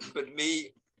 but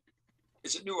me,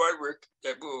 it's a new artwork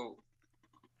that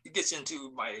it gets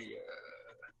into my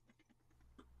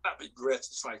not regrets.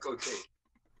 It's like, okay,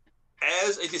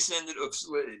 as a descendant of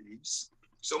slaves,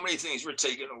 so many things were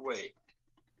taken away.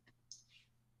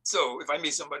 So if I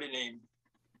meet somebody named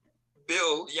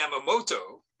Bill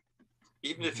Yamamoto,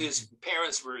 even if his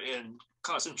parents were in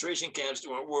concentration camps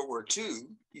during World War II,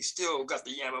 he still got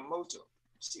the Yamamoto.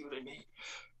 See what I mean?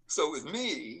 So with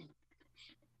me,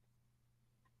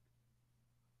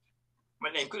 my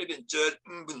name could have been Jud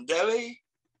Mbundele,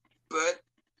 but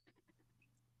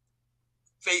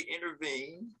fate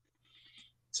intervened.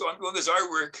 So I'm doing this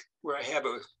artwork where I have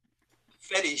a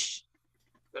fetish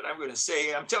that I'm going to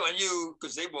say, I'm telling you,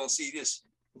 because they won't see this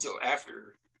until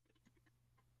after.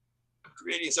 I'm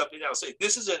creating something that I'll say,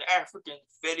 this is an African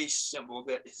fetish symbol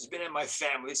that has been in my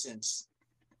family since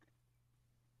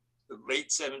the late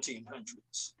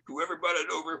 1700s. Whoever brought it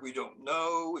over, we don't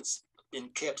know. It's been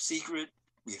kept secret.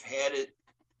 We've had it.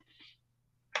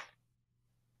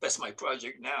 That's my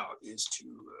project now, is to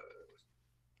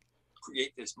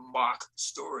create this mock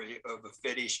story of a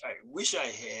fetish I wish I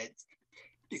had,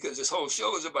 because this whole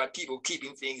show is about people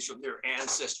keeping things from their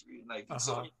ancestry. Like,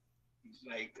 so,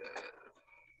 like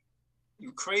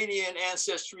Ukrainian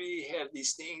ancestry have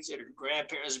these things that her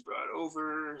grandparents brought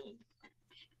over.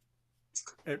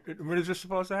 And when is this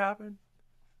supposed to happen?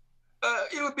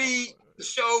 The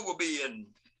show will be in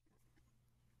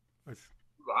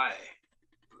July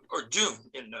or June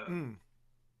in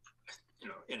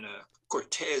in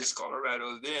Cortez,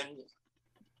 Colorado, then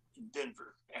in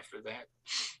Denver after that.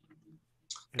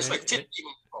 It's like 10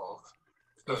 people involved.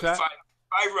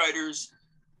 Five writers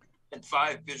and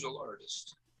 5 visual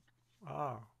artists.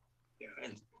 Wow. Yeah,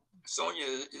 and Sonia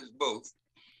is both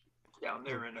down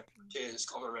there in Cortez,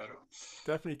 Colorado.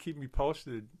 Definitely keep me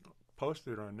posted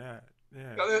on that.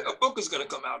 Yeah. A book is going to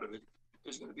come out of it.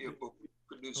 There's going to be a book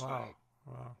produced by it.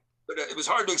 Wow. But it was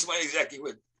hard to explain exactly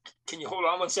what. Can you hold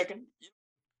on 1 second?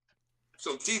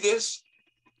 So see this?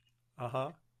 I'm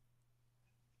going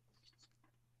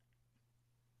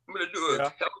to do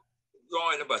a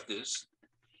drawing about this.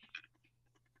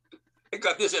 I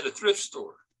got this at a thrift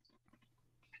store.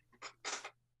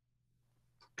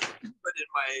 But in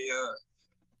my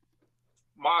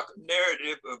mock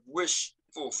narrative of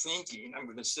wishful thinking, I'm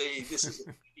going to say this is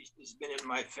has been in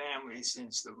my family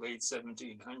since the late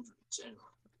 1700s, and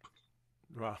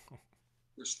Wow.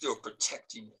 we're still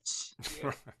protecting it.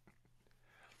 Yeah.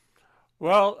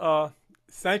 Well,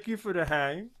 thank you for the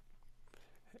hang,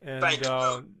 and Thank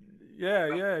you.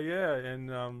 yeah,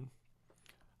 and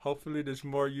hopefully there's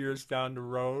more years down the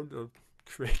road of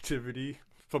creativity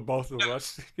for both of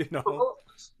us.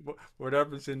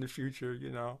 Whatever's in the future,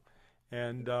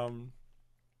 and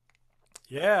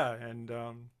yeah, and be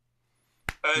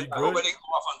I hope I good. didn't go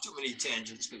off on too many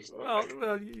tangents.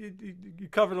 Well, you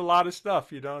covered a lot of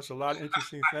stuff. It's a lot of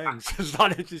interesting things. There's a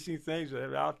lot of interesting things that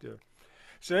are out there.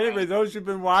 So anyway, those who've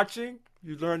been watching,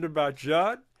 you learned about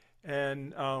Jud,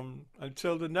 and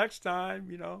until the next time,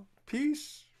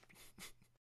 peace.